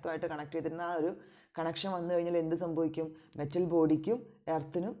എർത്തുമായിട്ട് കണക്ട് ചെയ്തിരുന്ന ആ ഒരു കണക്ഷൻ വന്നു കഴിഞ്ഞാൽ എന്ത് സംഭവിക്കും? മെറ്റൽ ബോഡിക്കും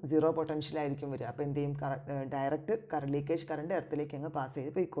എർത്തിനും സീറോ പൊട്ടൻഷ്യലായിരിക്കും വരിക. അപ്പോൾ എന്ത് ചെയ്യും? ഡയറക്റ്റ് ലീക്കേജ് കറണ്ട് എർത്തിലേക്ക് അങ്ങ് പാസ്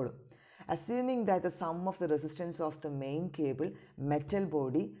ചെയ്ത് പോയിക്കോളും. Assuming that the sum of the resistance of the main cable, metal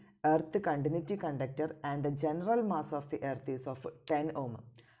body, earth continuity conductor and the general mass of the earth is of 10 ohm.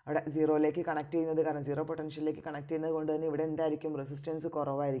 അവിടെ സീറോയിലേക്ക് connect ചെയ്യുന്നത് കാരണം zero പൊട്ടൻഷ്യലിലേക്ക് connect ചെയ്യുന്നത് കൊണ്ട് തന്നെ ഇവിടെ എന്തായിരിക്കും? റെസിസ്റ്റൻസ്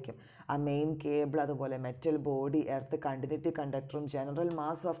കുറവായിരിക്കും. ആ മെയിൻ കേബിൾ, അതുപോലെ metal body, earth continuity കണ്ടക്ടറും general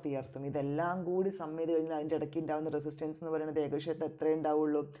mass of the എർത്തും ഇതെല്ലാം കൂടി സം ചെയ്ത് കഴിഞ്ഞാൽ അതിൻ്റെ ഇടയ്ക്ക് ഉണ്ടാകുന്ന റെസിസ്റ്റൻസ് എന്ന് പറയുന്നത് ഏകദേശം എത്രയേ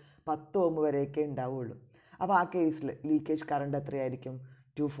ഉണ്ടാവുള്ളൂ? 10 ഓം വരെയൊക്കെ ഉണ്ടാവുള്ളൂ. അപ്പോൾ ആ കേസിൽ ലീക്കേജ് കറണ്ട് എത്രയായിരിക്കും?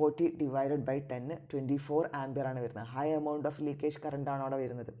 240 ഡിവൈഡഡ് ബൈ 10, 24 ആംപിയർ ആണ് വരുന്നത്. ഹൈ എമൗണ്ട് ഓഫ് ലീക്കേജ് കറണ്ടാണ് അവിടെ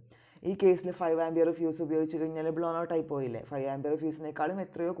വരുന്നത്. ഈ കേസിൽ 5 ആംപിയർ ഫ്യൂസ് ഉപയോഗിച്ച് കഴിഞ്ഞാൽ ബ്ലോൺ ഔട്ട് ആയി പോയില്ലേ? 5 ആംപിയർ ഫ്യൂസിനേക്കാളും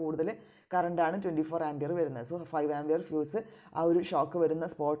എത്രയോ കൂടുതൽ കറണ്ടാണ് 24 ആംപിയർ വരുന്നത്. സോ 5 ആംപിയർ ഫ്യൂസ് ആ ഒരു ഷോക്ക് വരുന്ന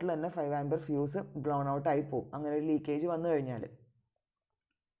സ്പോട്ടിൽ തന്നെ 5 ആംപിയർ ഫ്യൂസ് ബ്ലോൺ ഔട്ട് ആയി പോകും. അങ്ങനെ ഒരു ലീക്കേജ് വന്നു കഴിഞ്ഞാൽ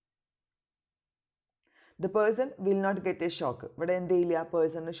the person will not get A shock. ഇവിടെ എന്ത് ചെയ്യില്ല?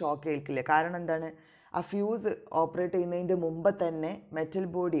 പേഴ്സണിന് ഷോക്ക് ഏൽക്കില്ല. കാരണം എന്താണ്? ആ ഫ്യൂസ് ഓപ്പറേറ്റ് ചെയ്യുന്നതിൻ്റെ മുമ്പ് തന്നെ മെറ്റൽ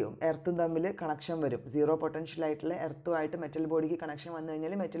ബോഡിയും എർത്തും തമ്മിൽ കണക്ഷൻ വരും. സീറോ പൊട്ടൻഷ്യലായിട്ടുള്ള എർത്തുമായിട്ട് മെറ്റൽ ബോഡിക്ക് കണക്ഷൻ വന്നു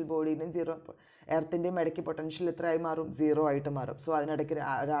കഴിഞ്ഞാൽ മെറ്റൽ ബോഡിയുടെയും എർത്തിൻ്റെയും ഇടയ്ക്ക് പൊട്ടൻഷ്യൽ എത്രയായി മാറും? 0 ആയിട്ട് മാറും. സോ അതിനിടയ്ക്ക്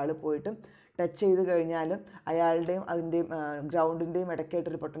ഒരാൾ പോയിട്ട് ടച്ച് ചെയ്ത് കഴിഞ്ഞാൽ അയാളുടെയും അതിൻ്റെയും ഗ്രൗണ്ടിൻ്റെയും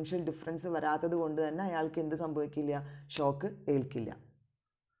ഇടയ്ക്കായിട്ടൊരു പൊട്ടൻഷ്യൽ ഡിഫറൻസ് വരാത്തത് കൊണ്ട് തന്നെ അയാൾക്ക് എന്ത് സംഭവിക്കില്ല? ഷോക്ക് ഏൽക്കില്ല.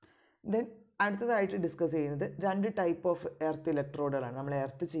 ദെൻ അടുത്തതായിട്ട് ഡിസ്കസ് ചെയ്യുന്നത് 2 ടൈപ്പ് ഓഫ് എർത്ത് ഇലക്ട്രോഡുകളാണ്. നമ്മൾ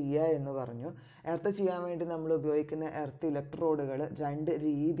എർത്ത് ചെയ്യുക എന്ന് പറഞ്ഞു. എർത്ത് ചെയ്യാൻ വേണ്ടി നമ്മൾ ഉപയോഗിക്കുന്ന എർത്ത് ഇലക്ട്രോഡുകൾ 2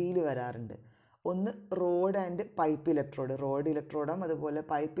 രീതിയിൽ വരാറുണ്ട്. ഒന്ന് road and pipe electrode. Road ഇലക്ട്രോഡും അതുപോലെ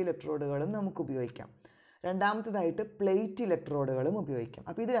പൈപ്പ് ഇലക്ട്രോഡുകളും നമുക്ക് ഉപയോഗിക്കാം. രണ്ടാമത്തതായിട്ട് പ്ലേറ്റ് ഇലക്ട്രോഡുകളും ഉപയോഗിക്കാം.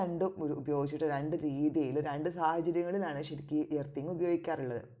 അപ്പോൾ ഇത് രണ്ടും ഉപയോഗിച്ചിട്ട് 2 രീതിയിൽ 2 സാഹചര്യങ്ങളിലാണ് ശരിക്കും എർത്തിങ്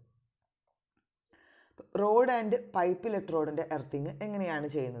ഉപയോഗിക്കാറുള്ളത്. റോഡ് ആൻഡ് പൈപ്പ് ഇലക്ട്രോഡിൻ്റെ എർത്തിങ് എങ്ങനെയാണ്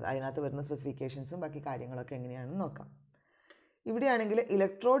ചെയ്യുന്നത്? അതിനകത്ത് വരുന്ന സ്പെസിഫിക്കേഷൻസും ബാക്കി കാര്യങ്ങളൊക്കെ എങ്ങനെയാണെന്ന് നോക്കാം. ഇവിടെയാണെങ്കിൽ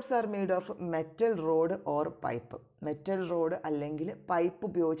electrodes are made of metal road or pipe. Metal road അല്ലെങ്കിൽ പൈപ്പ്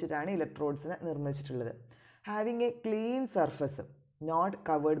ഉപയോഗിച്ചിട്ടാണ് ഇലക്ട്രോഡ്സിനെ നിർമ്മിച്ചിട്ടുള്ളത്. Having A clean surface, not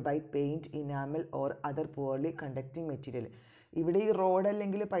covered by paint, enamel or other poorly conducting material. ഇവിടെ ഈ റോഡ്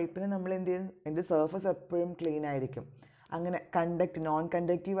അല്ലെങ്കിൽ പൈപ്പിന് നമ്മൾ എന്ത് ചെയ്യും? അതിൻ്റെ സർഫസ് എപ്പോഴും ക്ലീൻ ആയിരിക്കും. അങ്ങനെ നോൺ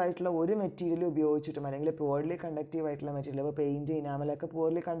കണ്ടക്റ്റീവ് ആയിട്ടുള്ള ഒരു മെറ്റീരിയൽ ഉപയോഗിച്ചിട്ടും അല്ലെങ്കിൽ പുവർലി കണ്ടക്റ്റീവ് ആയിട്ടുള്ള മെറ്റീരിയൽ, ഇപ്പോൾ പെയിൻറ്റ്, ഇനാമലൊക്കെ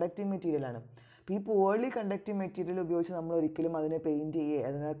പുവർലി കണ്ടക്റ്റീവ് മെറ്റീരിയലാണ്. അപ്പോൾ ഈ പുവർലി കണ്ടക്റ്റീവ് മെറ്റീരിയൽ ഉപയോഗിച്ച് നമ്മൾ ഒരിക്കലും അതിനെ പെയിൻറ്റ് ചെയ്യുകയോ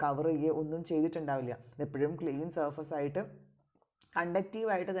അതിനെ കവർ ചെയ്യുകയോ ഒന്നും ചെയ്തിട്ടുണ്ടാവില്ല. എപ്പോഴും ക്ലീൻ സർഫസ് ആയിട്ട്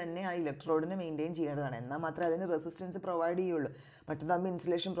കണ്ടക്റ്റീവായിട്ട് തന്നെ ആ ഇലക്ട്രോഡിനെ മെയിൻറ്റെയിൻ ചെയ്യേണ്ടതാണ്. എന്നാൽ മാത്രമേ അതിന് റെസിസ്റ്റൻസ് പ്രൊവൈഡ് ചെയ്യുള്ളൂ. മറ്റൊന്നാകുമ്പോൾ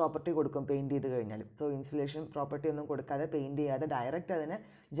ഇൻസുലേഷൻ പ്രോപ്പർട്ടി കൊടുക്കും പെയിൻറ്റ് ചെയ്ത് കഴിഞ്ഞാൽ. സോ ഇൻസുലേഷൻ പ്രോപ്പർട്ടി ഒന്നും കൊടുക്കാതെ പെയിൻറ്റ് ചെയ്യാതെ ഡയറക്റ്റ് അതിനെ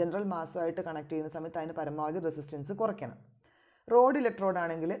ജനറൽ മാസമായിട്ട് കണക്ട് ചെയ്യുന്ന സമയത്ത് അതിന് പരമാവധി റെസിസ്റ്റൻസ് കുറയ്ക്കണം. റോഡ് ഇലക്ട്രോഡ്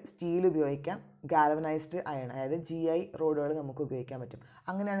ആണെങ്കിൽ സ്റ്റീൽ ഉപയോഗിക്കാം, ഗാൽവനൈസ്ഡ് അയൺ അതായത് GI റോഡുകൾ നമുക്ക് ഉപയോഗിക്കാൻ പറ്റും.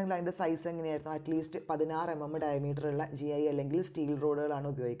 അങ്ങനെയാണെങ്കിൽ അതിൻ്റെ സൈസ് എങ്ങനെയായിരുന്നു? അറ്റ്ലീസ്റ്റ് 16 mm ഡയമീറ്റർ ഉള്ള GI അല്ലെങ്കിൽ സ്റ്റീൽ റോഡുകളാണ്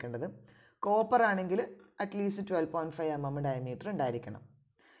ഉപയോഗിക്കേണ്ടത്. കോപ്പർ ആണെങ്കിൽ അറ്റ്ലീസ്റ്റ് 12.5 mm ഡയമീറ്റർ ഉണ്ടായിരിക്കണം.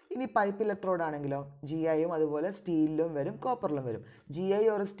 ഇനി പൈപ്പ് ഇലക്ട്രോഡ് ആണെങ്കിലോ GIയും അതുപോലെ സ്റ്റീലിലും വരും, കോപ്പറിലും വരും. GI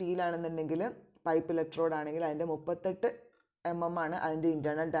ഒരു സ്റ്റീലാണെന്നുണ്ടെങ്കിൽ പൈപ്പ് ഇലക്ട്രോഡ് ആണെങ്കിൽ അതിൻ്റെ 38 mm ആണ് അതിൻ്റെ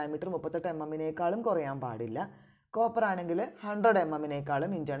ഇൻറ്റേർണൽ ഡയമീറ്റർ. 38 mm കുറയാൻ പാടില്ല. കോപ്പർ ആണെങ്കിൽ 100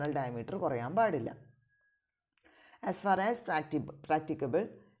 mm ഇൻറ്റേർണൽ ഡയമീറ്റർ കുറയാൻ പാടില്ല. As far as practicable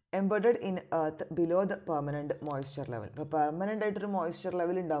embedded in earth below the permanent moisture level. ഇപ്പോൾ പെർമനൻ്റ് ആയിട്ടൊരു മോയ്സ്ചർ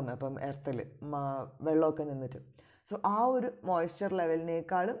ലെവൽ ഉണ്ടാവും അപ്പം എർത്തിൽ വെള്ളമൊക്കെ നിന്നിട്ട്. സോ ആ ഒരു മോയ്സ്ചർ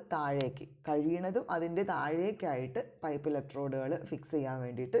ലെവലിനേക്കാളും താഴേക്ക് കഴിയണതും അതിൻ്റെ താഴേക്കായിട്ട് പൈപ്പ് ഇലക്ട്രോഡുകൾ ഫിക്സ് ചെയ്യാൻ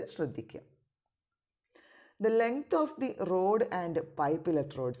വേണ്ടിയിട്ട് ശ്രദ്ധിക്കുക. The length of the rod and pipe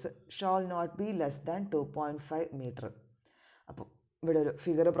electrodes shall not be less than 2.5 meter. അപ്പോൾ ഇവിടെ ഒരു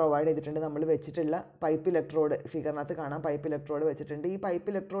ഫിഗർ പ്രൊവൈഡ് ചെയ്തിട്ടുണ്ട്. നമ്മൾ വെച്ചിട്ടുള്ള പൈപ്പ് ഇലക്ട്രോഡ് ഫിഗറിനകത്ത് കാണാം. പൈപ്പ് ഇലക്ട്രോഡ് വെച്ചിട്ടുണ്ട്. ഈ പൈപ്പ്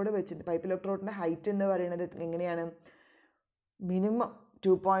ഇലക്ട്രോഡിൻ്റെ ഹൈറ്റ് എന്ന് പറയുന്നത് എങ്ങനെയാണ്? മിനിമം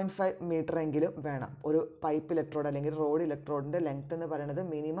 2.5 മീറ്റർ എങ്കിലും വേണം. ഒരു പൈപ്പ് ഇലക്ട്രോഡ് അല്ലെങ്കിൽ റോഡ് ഇലക്ട്രോഡിൻ്റെ ലെങ്ത് എന്ന് പറയുന്നത്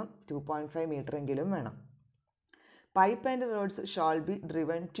മിനിമം 2.5 മീറ്റർ എങ്കിലും വേണം. Pipe and rods shall be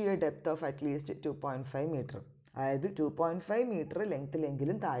driven to a depth of at least 2.5 meter. അതായത് 2.5 മീറ്റർ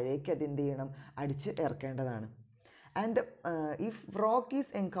ലെങ്ത്തിലെങ്കിലും താഴേക്ക് അത് എന്ത് ചെയ്യണം? അടിച്ച് ഇറക്കേണ്ടതാണ്. And if rock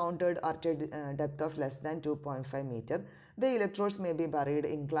is encountered at A depth of less than 2.5 meter, the electrodes may be buried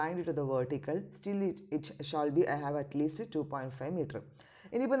inclined to the vertical. Still it shall be have at least 2.5 meter.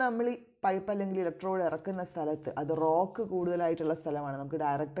 ഇനിയിപ്പോൾ നമ്മൾ ഈ pipe അല്ലെങ്കിൽ electrode ഇറക്കുന്ന സ്ഥലത്ത് അത് rock കൂടുതലായിട്ടുള്ള സ്ഥലമാണ്, നമുക്ക്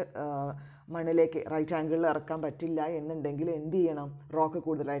ഡയറക്റ്റ് മണ്ണിലേക്ക് റൈറ്റ് ആംഗിളിൽ ഇറക്കാൻ പറ്റില്ല എന്നുണ്ടെങ്കിൽ എന്ത് ചെയ്യണം? റോക്ക്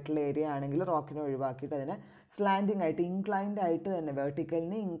കൂടുതലായിട്ടുള്ള ഏരിയ ആണെങ്കിൽ റോക്കിനെ ഒഴിവാക്കിയിട്ട് അതിനെ സ്ലാൻഡിങ് ആയിട്ട് ഇൻക്ലൈൻഡ് ആയിട്ട് തന്നെ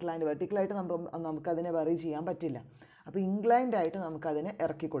വെർട്ടിക്കലായിട്ട് നമുക്കതിനെ വെറി ചെയ്യാൻ പറ്റില്ല. അപ്പോൾ ഇൻക്ലൈൻഡ് ആയിട്ട് നമുക്കതിനെ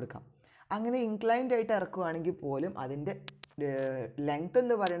ഇറക്കി കൊടുക്കാം. അങ്ങനെ ഇൻക്ലൈൻഡ് ആയിട്ട് ഇറക്കുകയാണെങ്കിൽ പോലും അതിൻ്റെ ലെങ്ത്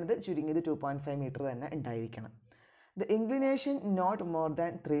എന്ന് പറയുന്നത് ചുരുങ്ങിയത് 2.5 മീറ്റർ തന്നെ ഉണ്ടായിരിക്കണം. The inclination not more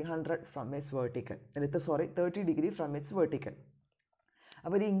than 300 from its vertical. 30 degree from its vertical.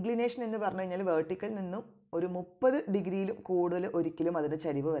 അപ്പോൾ ഒരു ഇൻക്ലിനേഷൻ എന്ന് പറഞ്ഞു കഴിഞ്ഞാൽ വേർട്ടിക്കൽ നിന്നും ഒരു 30 ഡിഗ്രിയിലും കൂടുതൽ ഒരിക്കലും അതിൻ്റെ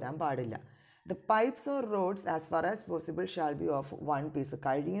ചരിവ് വരാൻ പാടില്ല. The pipes or rods as far as possible shall be of one piece.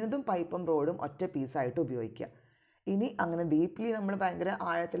 കഴിയുന്നതും പൈപ്പും റോഡും ഒറ്റ പീസായിട്ട് ഉപയോഗിക്കുക. ഇനി അങ്ങനെ ഡീപ്ലി നമ്മൾ ഭയങ്കര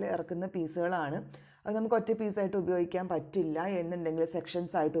ആഴത്തിൽ ഇറക്കുന്ന പീസുകളാണ്, അത് നമുക്ക് ഒറ്റ പീസായിട്ട് ഉപയോഗിക്കാൻ പറ്റില്ല എന്നുണ്ടെങ്കിൽ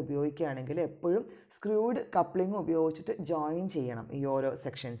സെക്ഷൻസ് ആയിട്ട് ഉപയോഗിക്കുകയാണെങ്കിൽ എപ്പോഴും സ്ക്രൂഡ് കപ്ലിംഗ് ഉപയോഗിച്ചിട്ട് ജോയിൻ ചെയ്യണം ഈ ഓരോ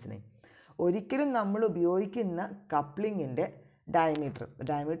സെക്ഷൻസിനെ. ഒരിക്കലും നമ്മൾ ഉപയോഗിക്കുന്ന കപ്ലിങ്ങിൻ്റെ diameter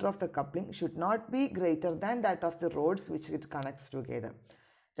of the coupling should not be greater than that of the rods which it connects together.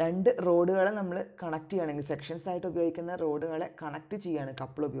 രണ്ട് റോഡുകളെ നമ്മൾ കണക്ട് ചെയ്യുകയാണെങ്കിൽ, സെക്ഷൻസ് ആയിട്ട് ഉപയോഗിക്കുന്ന റോഡുകളെ കണക്ട് ചെയ്യുകയാണ്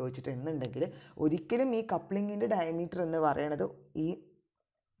കപ്പിൾ ഉപയോഗിച്ചിട്ട് എന്നുണ്ടെങ്കിൽ ഒരിക്കലും ഈ കപ്ലിങ്ങിൻ്റെ ഡയമീറ്റർ എന്ന് പറയുന്നത് ഈ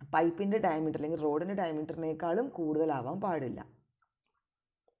പൈപ്പിൻ്റെ ഡയമീറ്റർ അല്ലെങ്കിൽ റോഡിൻ്റെ ഡയമീറ്ററിനേക്കാളും കൂടുതലാവാൻ പാടില്ല.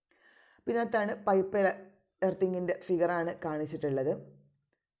 പിന്നത്താണ് പൈപ്പ് എർത്തിങ്ങിൻ്റെ ഫിഗറാണ് കാണിച്ചിട്ടുള്ളത്.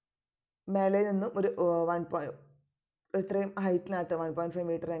 മേലെ നിന്നും ഒരു ഇത്രയും ഹൈറ്റിനകത്ത് 1.5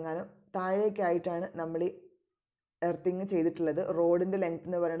 മീറ്റർ എങ്ങാനും താഴേക്കായിട്ടാണ് നമ്മൾ ഈ എർത്തിങ് ചെയ്തിട്ടുള്ളത്. റോഡിൻ്റെ ലെങ്ത്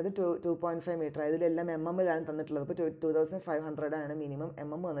എന്ന് പറയുന്നത് 2.5 മീറ്റർ. ഇതിലെല്ലാം MM-ലാണ് തന്നിട്ടുള്ളത്. അപ്പോൾ 2500 ആണ് മിനിമം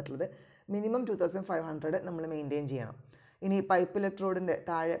MM വന്നിട്ടുള്ളത്. മിനിമം 2500 നമ്മൾ മെയിൻറ്റെയിൻ ചെയ്യണം. ഇനി പൈപ്പ് ഇലക്ട്രോഡിൻ്റെ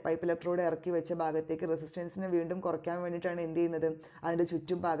താഴെ പൈപ്പ് ഇലക്ട്രോഡ് ഇറക്കി വെച്ച ഭാഗത്തേക്ക് റെസിസ്റ്റൻസിനെ വീണ്ടും കുറയ്ക്കാൻ വേണ്ടിയിട്ടാണ് എന്ത് ചെയ്യുന്നത്? അതിൻ്റെ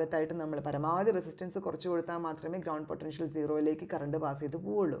ചുറ്റും ഭാഗത്തായിട്ട് നമ്മൾ പരമാവധി റെസിസ്റ്റൻസ് കുറച്ച് കൊടുത്താൽ മാത്രമേ ഗ്രൗണ്ട് പൊട്ടൻഷ്യൽ 0യിലേക്ക് കറണ്ട് പാസ് ചെയ്ത്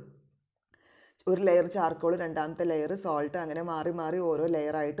പോവുള്ളൂ. ഒരു ലെയർ ചാർക്കോൾ, രണ്ടാമത്തെ ലെയർ സോൾട്ട്, അങ്ങനെ മാറി മാറി ഓരോ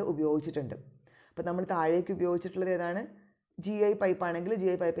ലെയറായിട്ട് ഉപയോഗിച്ചിട്ടുണ്ട്. അപ്പോൾ നമ്മൾ താഴേക്ക് ഉപയോഗിച്ചിട്ടുള്ളത് ഏതാണ്? GI പൈപ്പാണെങ്കിൽ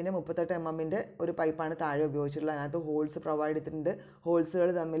GI പൈപ്പിൻ്റെ 38 mm ഒരു പൈപ്പാണ് താഴെ ഉപയോഗിച്ചിട്ടുള്ളത്. അതിനകത്ത് ഹോൾസ് പ്രൊവൈഡ് ചെയ്തിട്ടുണ്ട്. ഹോൾസുകൾ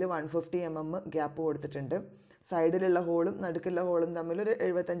തമ്മിൽ 150 mm ഗ്യാപ്പ് കൊടുത്തിട്ടുണ്ട്. സൈഡിലുള്ള ഹോളും നടുക്കുള്ള ഹോളും തമ്മിൽ ഒരു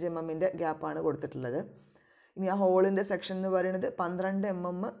 75 mm ഗ്യാപ്പാണ് കൊടുത്തിട്ടുള്ളത്. ഇനി ആ ഹോളിൻ്റെ സെക്ഷൻ എന്ന് പറയുന്നത് 12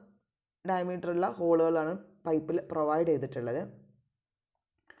 mm ഡയമീറ്ററുള്ള ഹോളുകളാണ് പൈപ്പിൽ പ്രൊവൈഡ് ചെയ്തിട്ടുള്ളത്.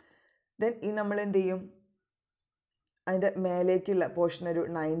 ദെൻ ഈ നമ്മൾ എന്ത് ചെയ്യും? അതിൻ്റെ മേലേക്കുള്ള പോർഷൻ ഒരു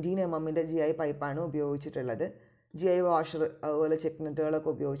 19 mm GI പൈപ്പാണ് ഉപയോഗിച്ചിട്ടുള്ളത്. GI വാഷർ അതുപോലെ ചെക്ക് നെറ്റുകളൊക്കെ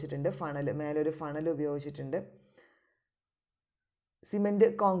ഉപയോഗിച്ചിട്ടുണ്ട്. ഫണൽ, മേലെ ഒരു ഫണൽ ഉപയോഗിച്ചിട്ടുണ്ട്. സിമെൻറ്റ്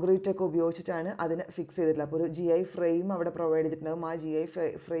കോൺക്രീറ്റ് ഒക്കെ ഉപയോഗിച്ചിട്ടാണ് അതിനെ ഫിക്സ് ചെയ്തിട്ടുള്ളത്. അപ്പോൾ ഒരു GI ഫ്രെയിം അവിടെ പ്രൊവൈഡ് ചെയ്തിട്ടുണ്ടാകും. ആ GI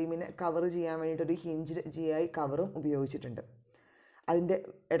ഫ്രെയിമിനെ കവർ ചെയ്യാൻ വേണ്ടിയിട്ടൊരു ഹിഞ്ച്ഡ് GI കവറും ഉപയോഗിച്ചിട്ടുണ്ട്. അതിൻ്റെ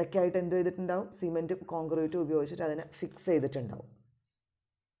ഇടയ്ക്കായിട്ട് എന്ത് ചെയ്തിട്ടുണ്ടാവും? സിമെൻറ്റും കോൺക്രീറ്റും ഉപയോഗിച്ചിട്ട് അതിനെ ഫിക്സ് ചെയ്തിട്ടുണ്ടാവും.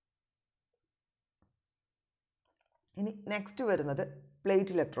 ഇനി നെക്സ്റ്റ് വരുന്നത്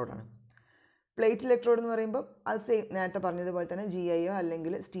പ്ലേറ്റ് ഇലക്ട്രോഡാണ്. പ്ലേറ്റ് ഇലക്ട്രോഡ് എന്ന് പറയുമ്പോൾ അത് സെയിം നേരത്തെ പറഞ്ഞതുപോലെ തന്നെ GIയോ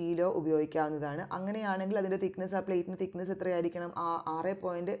അല്ലെങ്കിൽ സ്റ്റീലോ ഉപയോഗിക്കാവുന്നതാണ്. അങ്ങനെയാണെങ്കിൽ അതിൻ്റെ തിക്നെസ്, ആ പ്ലേറ്റിൻ്റെ തിക്നെസ് എത്രയായിരിക്കണം?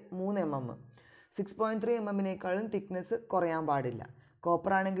 6.3 mm. 6.3 mm-നേക്കാളും തിക്നെസ് കുറയാൻ പാടില്ല.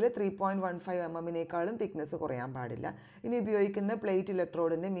 കോപ്പർ ആണെങ്കിൽ 3.15 mm-നേക്കാളും തിക്നെസ് കുറയാൻ പാടില്ല. ഇനി ഉപയോഗിക്കുന്ന പ്ലേറ്റ്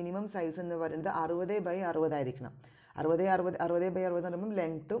ഇലക്ട്രോഡിൻ്റെ മിനിമം സൈസ് എന്ന് പറയുന്നത് 60x60 ആയിരിക്കണം. 60x60 എന്ന് പറയുമ്പോൾ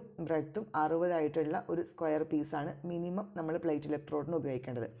ലെങ്ത്തും ബ്രെഡ്ത്തും 60 ആയിട്ടുള്ള ഒരു സ്ക്വയർ പീസാണ് മിനിമം നമ്മൾ പ്ലേറ്റ് ഇലക്ട്രോഡിന്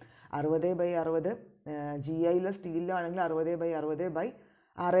ഉപയോഗിക്കേണ്ടത്. 60x60 GIയിലോ സ്റ്റീലിലോ ആണെങ്കിൽ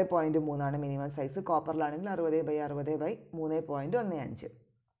 60x60/6.3 ആണ് minimum size. കോപ്പറിലാണെങ്കിൽ 60x60/3.15.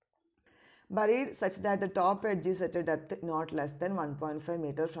 Buried such that the top edge is at a depth not less than 1.5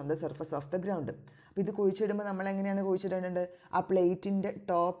 meter from the surface of the ground. അപ്പോൾ ഇത് കുഴിച്ചിടുമ്പോൾ നമ്മൾ എങ്ങനെയാണ് കുഴിച്ചിടേണ്ടത്? ആ പ്ലേറ്റിൻ്റെ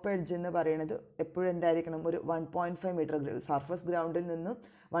ടോപ്പ് എഡ്ജ് എന്ന് പറയുന്നത് എപ്പോഴും എന്തായിരിക്കണം? ഒരു 1.5 മീറ്റർ സർഫസ് ഗ്രൗണ്ടിൽ നിന്നും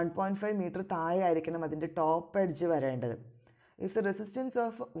 1.5 മീറ്റർ താഴെ ആയിരിക്കണം അതിൻ്റെ ടോപ്പ് എഡ്ജ് വരേണ്ടത്. If the resistance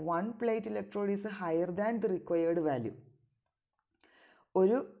of one plate electrode is higher than the required value,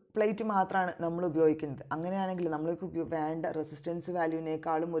 ഒരു പ്ലേറ്റ് മാത്രമാണ് നമ്മൾ ഉപയോഗിക്കുന്നത്. അങ്ങനെയാണെങ്കിൽ നമ്മൾക്ക് വേണ്ട റെസിസ്റ്റൻസ്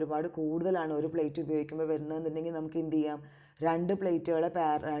വാല്യൂവിനേക്കാളും ഒരുപാട് കൂടുതലാണ് ഒരു പ്ലേറ്റ് ഉപയോഗിക്കുമ്പോൾ വരുന്നതെന്നുണ്ടെങ്കിൽ നമുക്ക് എന്ത് ചെയ്യാം? രണ്ട് പ്ലേറ്റുകളെ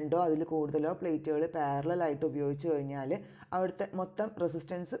രണ്ടോ അതിൽ കൂടുതലോ പ്ലേറ്റുകൾ പാരലലായിട്ട് ഉപയോഗിച്ച് കഴിഞ്ഞാൽ അവിടുത്തെ മൊത്തം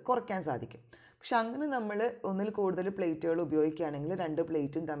റെസിസ്റ്റൻസ് കുറയ്ക്കാൻ സാധിക്കും. പക്ഷെ അങ്ങനെ നമ്മൾ ഒന്നിൽ കൂടുതൽ പ്ലേറ്റുകൾ ഉപയോഗിക്കുകയാണെങ്കിൽ രണ്ട്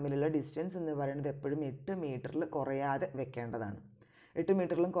പ്ലേറ്റും തമ്മിലുള്ള ഡിസ്റ്റൻസ് എന്ന് പറയുന്നത് എപ്പോഴും 8 മീറ്ററിൽ കുറയാതെ വെക്കേണ്ടതാണ്. 8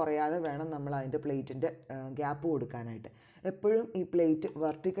 മീറ്ററിലും കുറയാതെ വേണം നമ്മൾ അതിൻ്റെ പ്ലേറ്റിൻ്റെ ഗ്യാപ്പ് കൊടുക്കാനായിട്ട്. എപ്പോഴും ഈ പ്ലേറ്റ്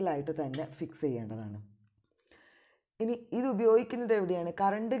വെർട്ടിക്കലായിട്ട് തന്നെ ഫിക്സ് ചെയ്യേണ്ടതാണ്. ഇനി ഇത് ഉപയോഗിക്കുന്നത് എവിടെയാണ്?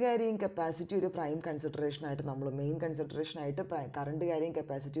 കറണ്ട് ക്യാരിയിങ് കപ്പാസിറ്റി ഒരു പ്രൈം കൺസിഡറേഷനായിട്ട് നമ്മൾ മെയിൻ കൺസിഡറേഷനായിട്ട് കറണ്ട് ക്യാരിയിങ്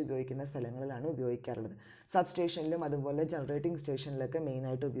കപ്പാസിറ്റി ഉപയോഗിക്കുന്ന സ്ഥലങ്ങളിലാണ് ഉപയോഗിക്കാറുള്ളത്. സബ് സ്റ്റേഷനിലും അതുപോലെ ജനറേറ്റിംഗ് സ്റ്റേഷനിലൊക്കെ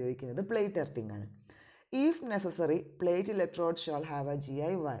മെയിനായിട്ട് ഉപയോഗിക്കുന്നത് പ്ലേറ്റ് എർത്തിങ് ആണ്. If necessary plate electrode shall have A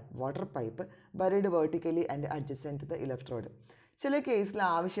GI water pipe buried vertically and adjacent to the electrode. ചില കേസിൽ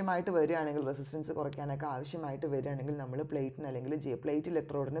ആവശ്യമായിട്ട് വരികയാണെങ്കിൽ റെസിസ്റ്റൻസ് കുറയ്ക്കാനൊക്കെ ആവശ്യമായിട്ട് വരികയാണെങ്കിൽ നമ്മൾ പ്ലേറ്റിന് അല്ലെങ്കിൽ പ്ലേറ്റ്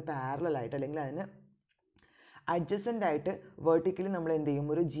ഇലക്ട്രോഡിന് പാരലായിട്ട് അല്ലെങ്കിൽ അതിന് അഡ്ജസൻ്റ് ആയിട്ട് വെർട്ടിക്കലി നമ്മൾ എന്ത് ചെയ്യും,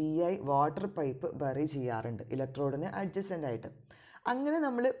 ഒരു GI വാട്ടർ പൈപ്പ് ബറി ചെയ്യാറുണ്ട് ഇലക്ട്രോഡിന് അഡ്ജസൻ്റ് ആയിട്ട്. അങ്ങനെ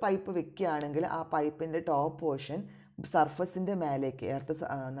നമ്മൾ പൈപ്പ് വെക്കുകയാണെങ്കിൽ ആ പൈപ്പിൻ്റെ ടോപ്പ് പോർഷൻ സർഫസിൻ്റെ മേലേക്ക്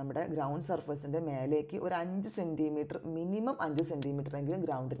നമ്മുടെ ഗ്രൗണ്ട് സർഫസിൻ്റെ മേലേക്ക് ഒരു 5 സെൻറ്റിമീറ്റർ, മിനിമം 5 സെൻറ്റിമീറ്റർ എങ്കിലും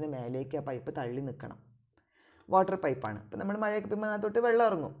ഗ്രൗണ്ടിൻ്റെ മേലേക്ക് ആ പൈപ്പ് തള്ളി നിൽക്കണം. വാട്ടർ പൈപ്പാണ്. അപ്പോൾ നമ്മൾ മഴയൊക്കെ പെയ്യുമ്പോൾ അതിനകത്തോട്ട് വെള്ളം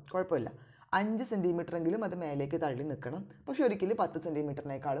ഇറങ്ങും, കുഴപ്പമില്ല. 5 സെൻറ്റിമീറ്റർ എങ്കിലും അത് മേലേക്ക് തള്ളി നിൽക്കണം. പക്ഷെ ഒരിക്കലും 10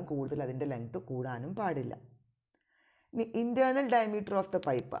 സെൻറ്റിമീറ്ററിനേക്കാളും കൂടുതൽ അതിൻ്റെ ലെങ്ത്ത് കൂടാനും പാടില്ല. ഇനി internal diameter of the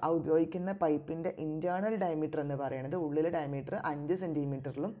pipe, ആ ഉപയോഗിക്കുന്ന പൈപ്പിൻ്റെ ഇൻറ്റേർണൽ ഡയമീറ്റർ എന്ന് പറയുന്നത് ഉള്ളിലെ ഡയമീറ്റർ 5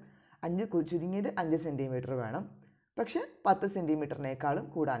 സെൻറ്റിമീറ്ററിലും ചുരുങ്ങിയത് 5 സെൻറ്റിമീറ്റർ വേണം. പക്ഷേ 10 സെൻറ്റിമീറ്ററിനേക്കാളും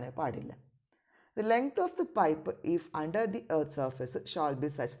കൂടാനേ പാടില്ല. The length of the pipe, if under the earth surface, shall be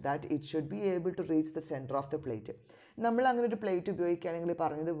such that it should be able to reach the center of the plate. നമ്മൾ അങ്ങനെ ഒരു പ്ലേറ്റ് ഉപയോഗിക്കുകയാണെങ്കിൽ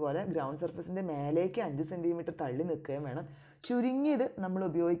പറഞ്ഞതുപോലെ ഗ്രൗണ്ട് സർഫസിൻ്റെ മേലേക്ക് 5 സെൻറ്റിമീറ്റർ തള്ളി നിൽക്കുകയും വേണം. ചുരുങ്ങിയത് നമ്മൾ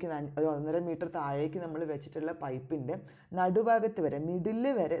ഉപയോഗിക്കുന്ന ഒരു 1.5 മീറ്റർ താഴേക്ക് നമ്മൾ വെച്ചിട്ടുള്ള പൈപ്പിൻ്റെ നടുഭാഗത്ത് വരെ, മിഡിൽ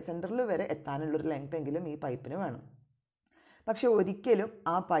വരെ, സെൻറ്ററിൽ വരെ എത്താനുള്ളൊരു ലെങ്ത് എങ്കിലും ഈ പൈപ്പിന് വേണം. പക്ഷെ ഒരിക്കലും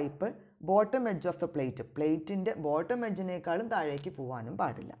ആ pipe bottom edge of the പ്ലേറ്റിൻ്റെ bottom എഡ്ജിനേക്കാളും താഴേക്ക് പോകാനും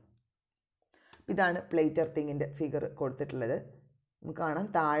പാടില്ല. ഇതാണ് പ്ലേറ്റ് എർത്തിങ്ങിൻ്റെ ഫിഗർ കൊടുത്തിട്ടുള്ളത്. നമുക്ക് കാണാം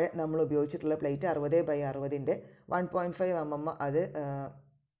താഴെ നമ്മൾ ഉപയോഗിച്ചിട്ടുള്ള പ്ലേറ്റ് 60x60 1.5 mm. അത്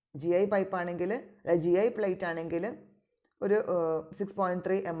GI പൈപ്പാണെങ്കിൽ, GI പ്ലേറ്റ് ആണെങ്കിൽ ഒരു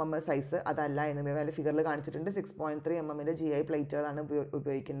 6.3 mm സൈസ്, അതല്ല എന്ന് അതിൽ ഫിഗറിൽ കാണിച്ചിട്ടുണ്ട്. 6.3 mm GI പ്ലേറ്റുകളാണ്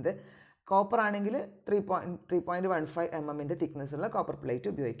ഉപയോഗിക്കുന്നത്. കോപ്പർ ആണെങ്കിൽ 3.15 mm തിക്നെസ്സുള്ള കോപ്പർ പ്ലേറ്റ്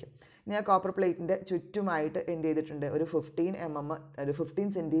ഉപയോഗിക്കും. ഇനി ആ കോപ്പർ പ്ലേറ്റിൻ്റെ ചുറ്റുമായിട്ട് എന്ത് ചെയ്തിട്ടുണ്ട്, ഒരു 15 mm, ഒരു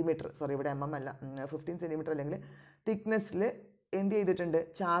 15 സെൻറ്റിമീറ്റർ, സോറി ഇവിടെ mm അല്ല, 15 സെൻറ്റിമീറ്റർ അല്ലെങ്കിൽ തിക്നെസ്സിൽ എന്ത് ചെയ്തിട്ടുണ്ട്,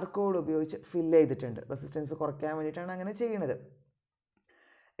 ചാർക്കോൾ ഉപയോഗിച്ച് ഫില്ല് ചെയ്തിട്ടുണ്ട്. റെസിസ്റ്റൻസ് കുറയ്ക്കാൻ വേണ്ടിയിട്ടാണ് അങ്ങനെ ചെയ്യുന്നത്.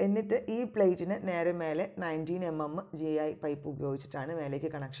 എന്നിട്ട് ഈ പ്ലേറ്റിന് നേരെ മേലെ 19 mm GI പൈപ്പ് ഉപയോഗിച്ചിട്ടാണ് മേലേക്ക്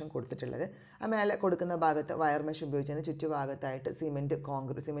കണക്ഷൻ കൊടുത്തിട്ടുള്ളത്. ആ മേലെ കൊടുക്കുന്ന ഭാഗത്ത് വയർ മെഷ് ഉപയോഗിച്ചതിന് ചുറ്റുഭാഗത്തായിട്ട് സിമെൻറ്റ്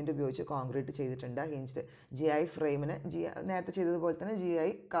ഉപയോഗിച്ച് കോൺക്രീറ്റ് ചെയ്തിട്ടുണ്ട്. ഹിഞ്ച് GI ഫ്രെയിമിന് നേരത്തെ ചെയ്തതുപോലെ തന്നെ GI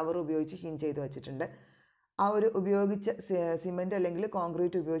കവർ ഉപയോഗിച്ച് ഹിഞ്ച് ചെയ്ത് വെച്ചിട്ടുണ്ട്. ആ ഒരു ഉപയോഗിച്ച സിമെൻറ്റ് അല്ലെങ്കിൽ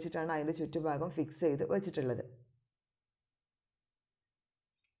കോൺക്രീറ്റ് ഉപയോഗിച്ചിട്ടാണ് അതിൻ്റെ ചുറ്റുഭാഗം ഫിക്സ് ചെയ്ത് വെച്ചിട്ടുള്ളത്.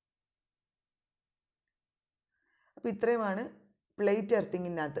 അപ്പോൾ ഇത്രയുമാണ് പ്ലേറ്റ്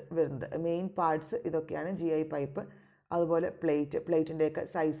എർത്തിങ്ങിനകത്ത് വരുന്നത്. മെയിൻ പാർട്സ് ഇതൊക്കെയാണ്. GI പൈപ്പ്, അതുപോലെ പ്ലേറ്റിൻ്റെയൊക്കെ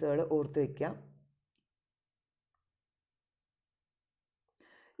സൈസുകൾ ഓർത്ത് വയ്ക്കുക.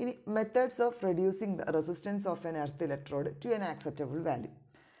 ഇനി methods of reducing the resistance of N earth electrode to N acceptable value.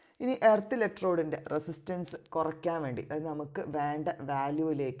 ഇനി എർത്ത് ഇലക്ട്രോഡിൻ്റെ റെസിസ്റ്റൻസ് കുറയ്ക്കാൻ വേണ്ടി, അത് നമുക്ക് വേണ്ട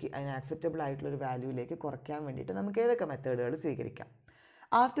വാല്യൂവിലേക്ക്, അതിന് ആക്സെപ്റ്റബിൾ ആയിട്ടുള്ളൊരു വാല്യൂവിലേക്ക് കുറയ്ക്കാൻ വേണ്ടിയിട്ട് നമുക്ക് ഏതൊക്കെ മെത്തേഡുകൾ സ്വീകരിക്കാം.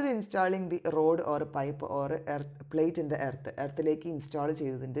 After installing the road or pipe or plate in the എർത്തിലേക്ക് install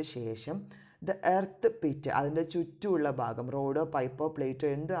ചെയ്തതിൻ്റെ ശേഷം ദ എർത്ത് പിറ്റ്, അതിൻ്റെ ചുറ്റുമുള്ള ഭാഗം, റോഡോ പൈപ്പോ പ്ലേറ്റോ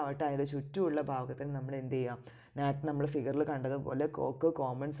എന്തോ ആവട്ടെ, അതിൻ്റെ ചുറ്റുമുള്ള ഭാഗത്തിന് നമ്മൾ എന്ത് ചെയ്യാം, നേരത്തെ നമ്മൾ ഫിഗറിൽ കണ്ടതുപോലെ കോക്ക്,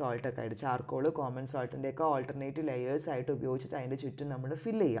 കോമൺ സോൾട്ടൊക്കെ ആയിട്ട്, ചാർക്കോൾ, കോമൺ സോൾട്ടിൻ്റെയൊക്കെ ഓൾട്ടർനേറ്റീവ് ലെയേഴ്സ് ആയിട്ട് ഉപയോഗിച്ചിട്ട് അതിൻ്റെ ചുറ്റും നമ്മൾ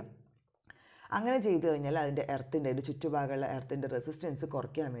ഫില്ല് ചെയ്യാം. അങ്ങനെ ചെയ്തു കഴിഞ്ഞാൽ അതിൻ്റെ അതിൻ്റെ ചുറ്റുഭാഗമുള്ള എർത്തിൻ്റെ റെസിസ്റ്റൻസ്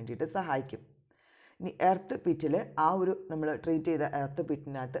കുറയ്ക്കാൻ വേണ്ടിയിട്ട് സഹായിക്കും. ഇനി എർത്ത് പിറ്റിൽ ആ ഒരു നമ്മൾ ട്രീറ്റ് ചെയ്ത എർത്ത്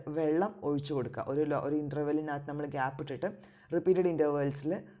പിറ്റിനകത്ത് വെള്ളം ഒഴിച്ചു കൊടുക്കുക. ഒരു ഇൻ്റർവെല്ലിനകത്ത് നമ്മൾ ഗ്യാപ്പ് ഇട്ടിട്ട് റിപ്പീറ്റഡ്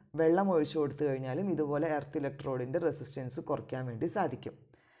ഇൻ്റർവെൽസിൽ വെള്ളം ഒഴിച്ചു കൊടുത്തു കഴിഞ്ഞാലും ഇതുപോലെ എർത്ത് ഇലക്ട്രോഡിൻ്റെ റെസിസ്റ്റൻസ് കുറയ്ക്കാൻ വേണ്ടി സാധിക്കും.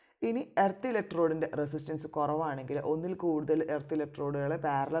 ഇനി എർത്ത് ഇലക്ട്രോഡിൻ്റെ റെസിസ്റ്റൻസ് കുറവാണെങ്കിൽ ഒന്നിൽ കൂടുതൽ എർത്ത് ഇലക്ട്രോഡുകളെ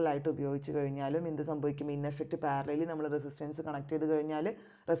പാരലായിട്ട് ഉപയോഗിച്ച് കഴിഞ്ഞാലും എന്ത് സംഭവിക്കും, ഇൻ എഫക്റ്റ് പാരലലി നമ്മൾ റെസിസ്റ്റൻസ് കണക്ട് ചെയ്ത് കഴിഞ്ഞാൽ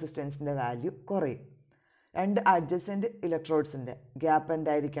റെസിസ്റ്റൻസിൻ്റെ വാല്യൂ കുറയും. 2 അഡ്ജസൻറ്റ് ഇലക്ട്രോഡ്സിൻ്റെ ഗ്യാപ്പ്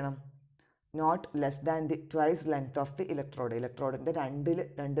എന്തായിരിക്കണം, not less than the twice length of the ഇലക്ട്രോഡിൻ്റെ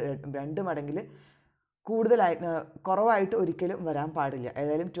 2 മടങ്ങിൽ കുറവായിട്ട് ഒരിക്കലും വരാൻ പാടില്ല.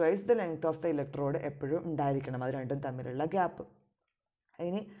 ഏതായാലും twice the length of the electrode എപ്പോഴും ഉണ്ടായിരിക്കണം, അത് രണ്ടും തമ്മിലുള്ള ഗ്യാപ്പ്.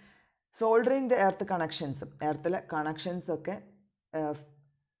 ഇനി സോൾഡറിങ് ദ എർത്ത് എർത്തിലെ കണക്ഷൻസൊക്കെ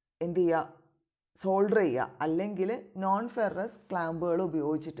എന്ത് ചെയ്യുക, സോൾഡർ ചെയ്യുക, അല്ലെങ്കിൽ നോൺ ഫെറസ് ക്ലാമ്പുകൾ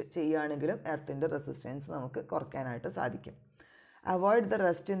ഉപയോഗിച്ചിട്ട് ചെയ്യുകയാണെങ്കിലും എർത്തിൻ്റെ റെസിസ്റ്റൻസ് നമുക്ക് കുറയ്ക്കാനായിട്ട് സാധിക്കും. Avoid the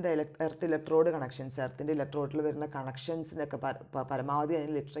rest in the earth electrode connections, എർത്തിൻ്റെ ഇലക്ട്രോഡിൽ വരുന്ന കണക്ഷൻസിനൊക്കെ പരമാവധി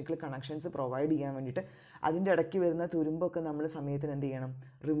അതിന് ഇലക്ട്രിക്കൽ കണക്ഷൻസ് പ്രൊവൈഡ് ചെയ്യാൻ വേണ്ടിയിട്ട് അതിൻ്റെ ഇടയ്ക്ക് വരുന്ന തുരുമ്പൊക്കെ നമ്മൾ സമയത്തിന് എന്ത് ചെയ്യണം,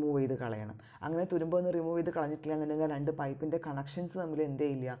 റിമൂവ് ചെയ്ത് കളയണം. അങ്ങനെ തുരുമ്പൊന്ന് റിമൂവ് ചെയ്ത് കളഞ്ഞിട്ടില്ല എന്നുണ്ടെങ്കിൽ 2 പൈപ്പിൻ്റെ കണക്ഷൻസ് തമ്മിൽ എന്ത്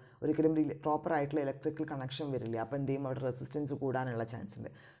ചെയ്യില്ല, ഒരിക്കലും പ്രോപ്പറായിട്ടുള്ള ഇലക്ട്രിക്കൽ കണക്ഷൻ വരില്ല. അപ്പോൾ എന്ത് ചെയ്യും, അവിടെ റെസിസ്റ്റൻസ് കൂടാനുള്ള ചാൻസ്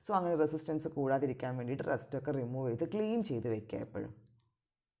ഉണ്ട്. സോ അങ്ങനെ റെസിസ്റ്റൻസ് കൂടാതിരിക്കാൻ വേണ്ടിയിട്ട് റെസ്റ്റൊക്കെ റിമൂവ് ചെയ്ത് ക്ലീൻ ചെയ്ത് വെക്കുക എപ്പോഴും.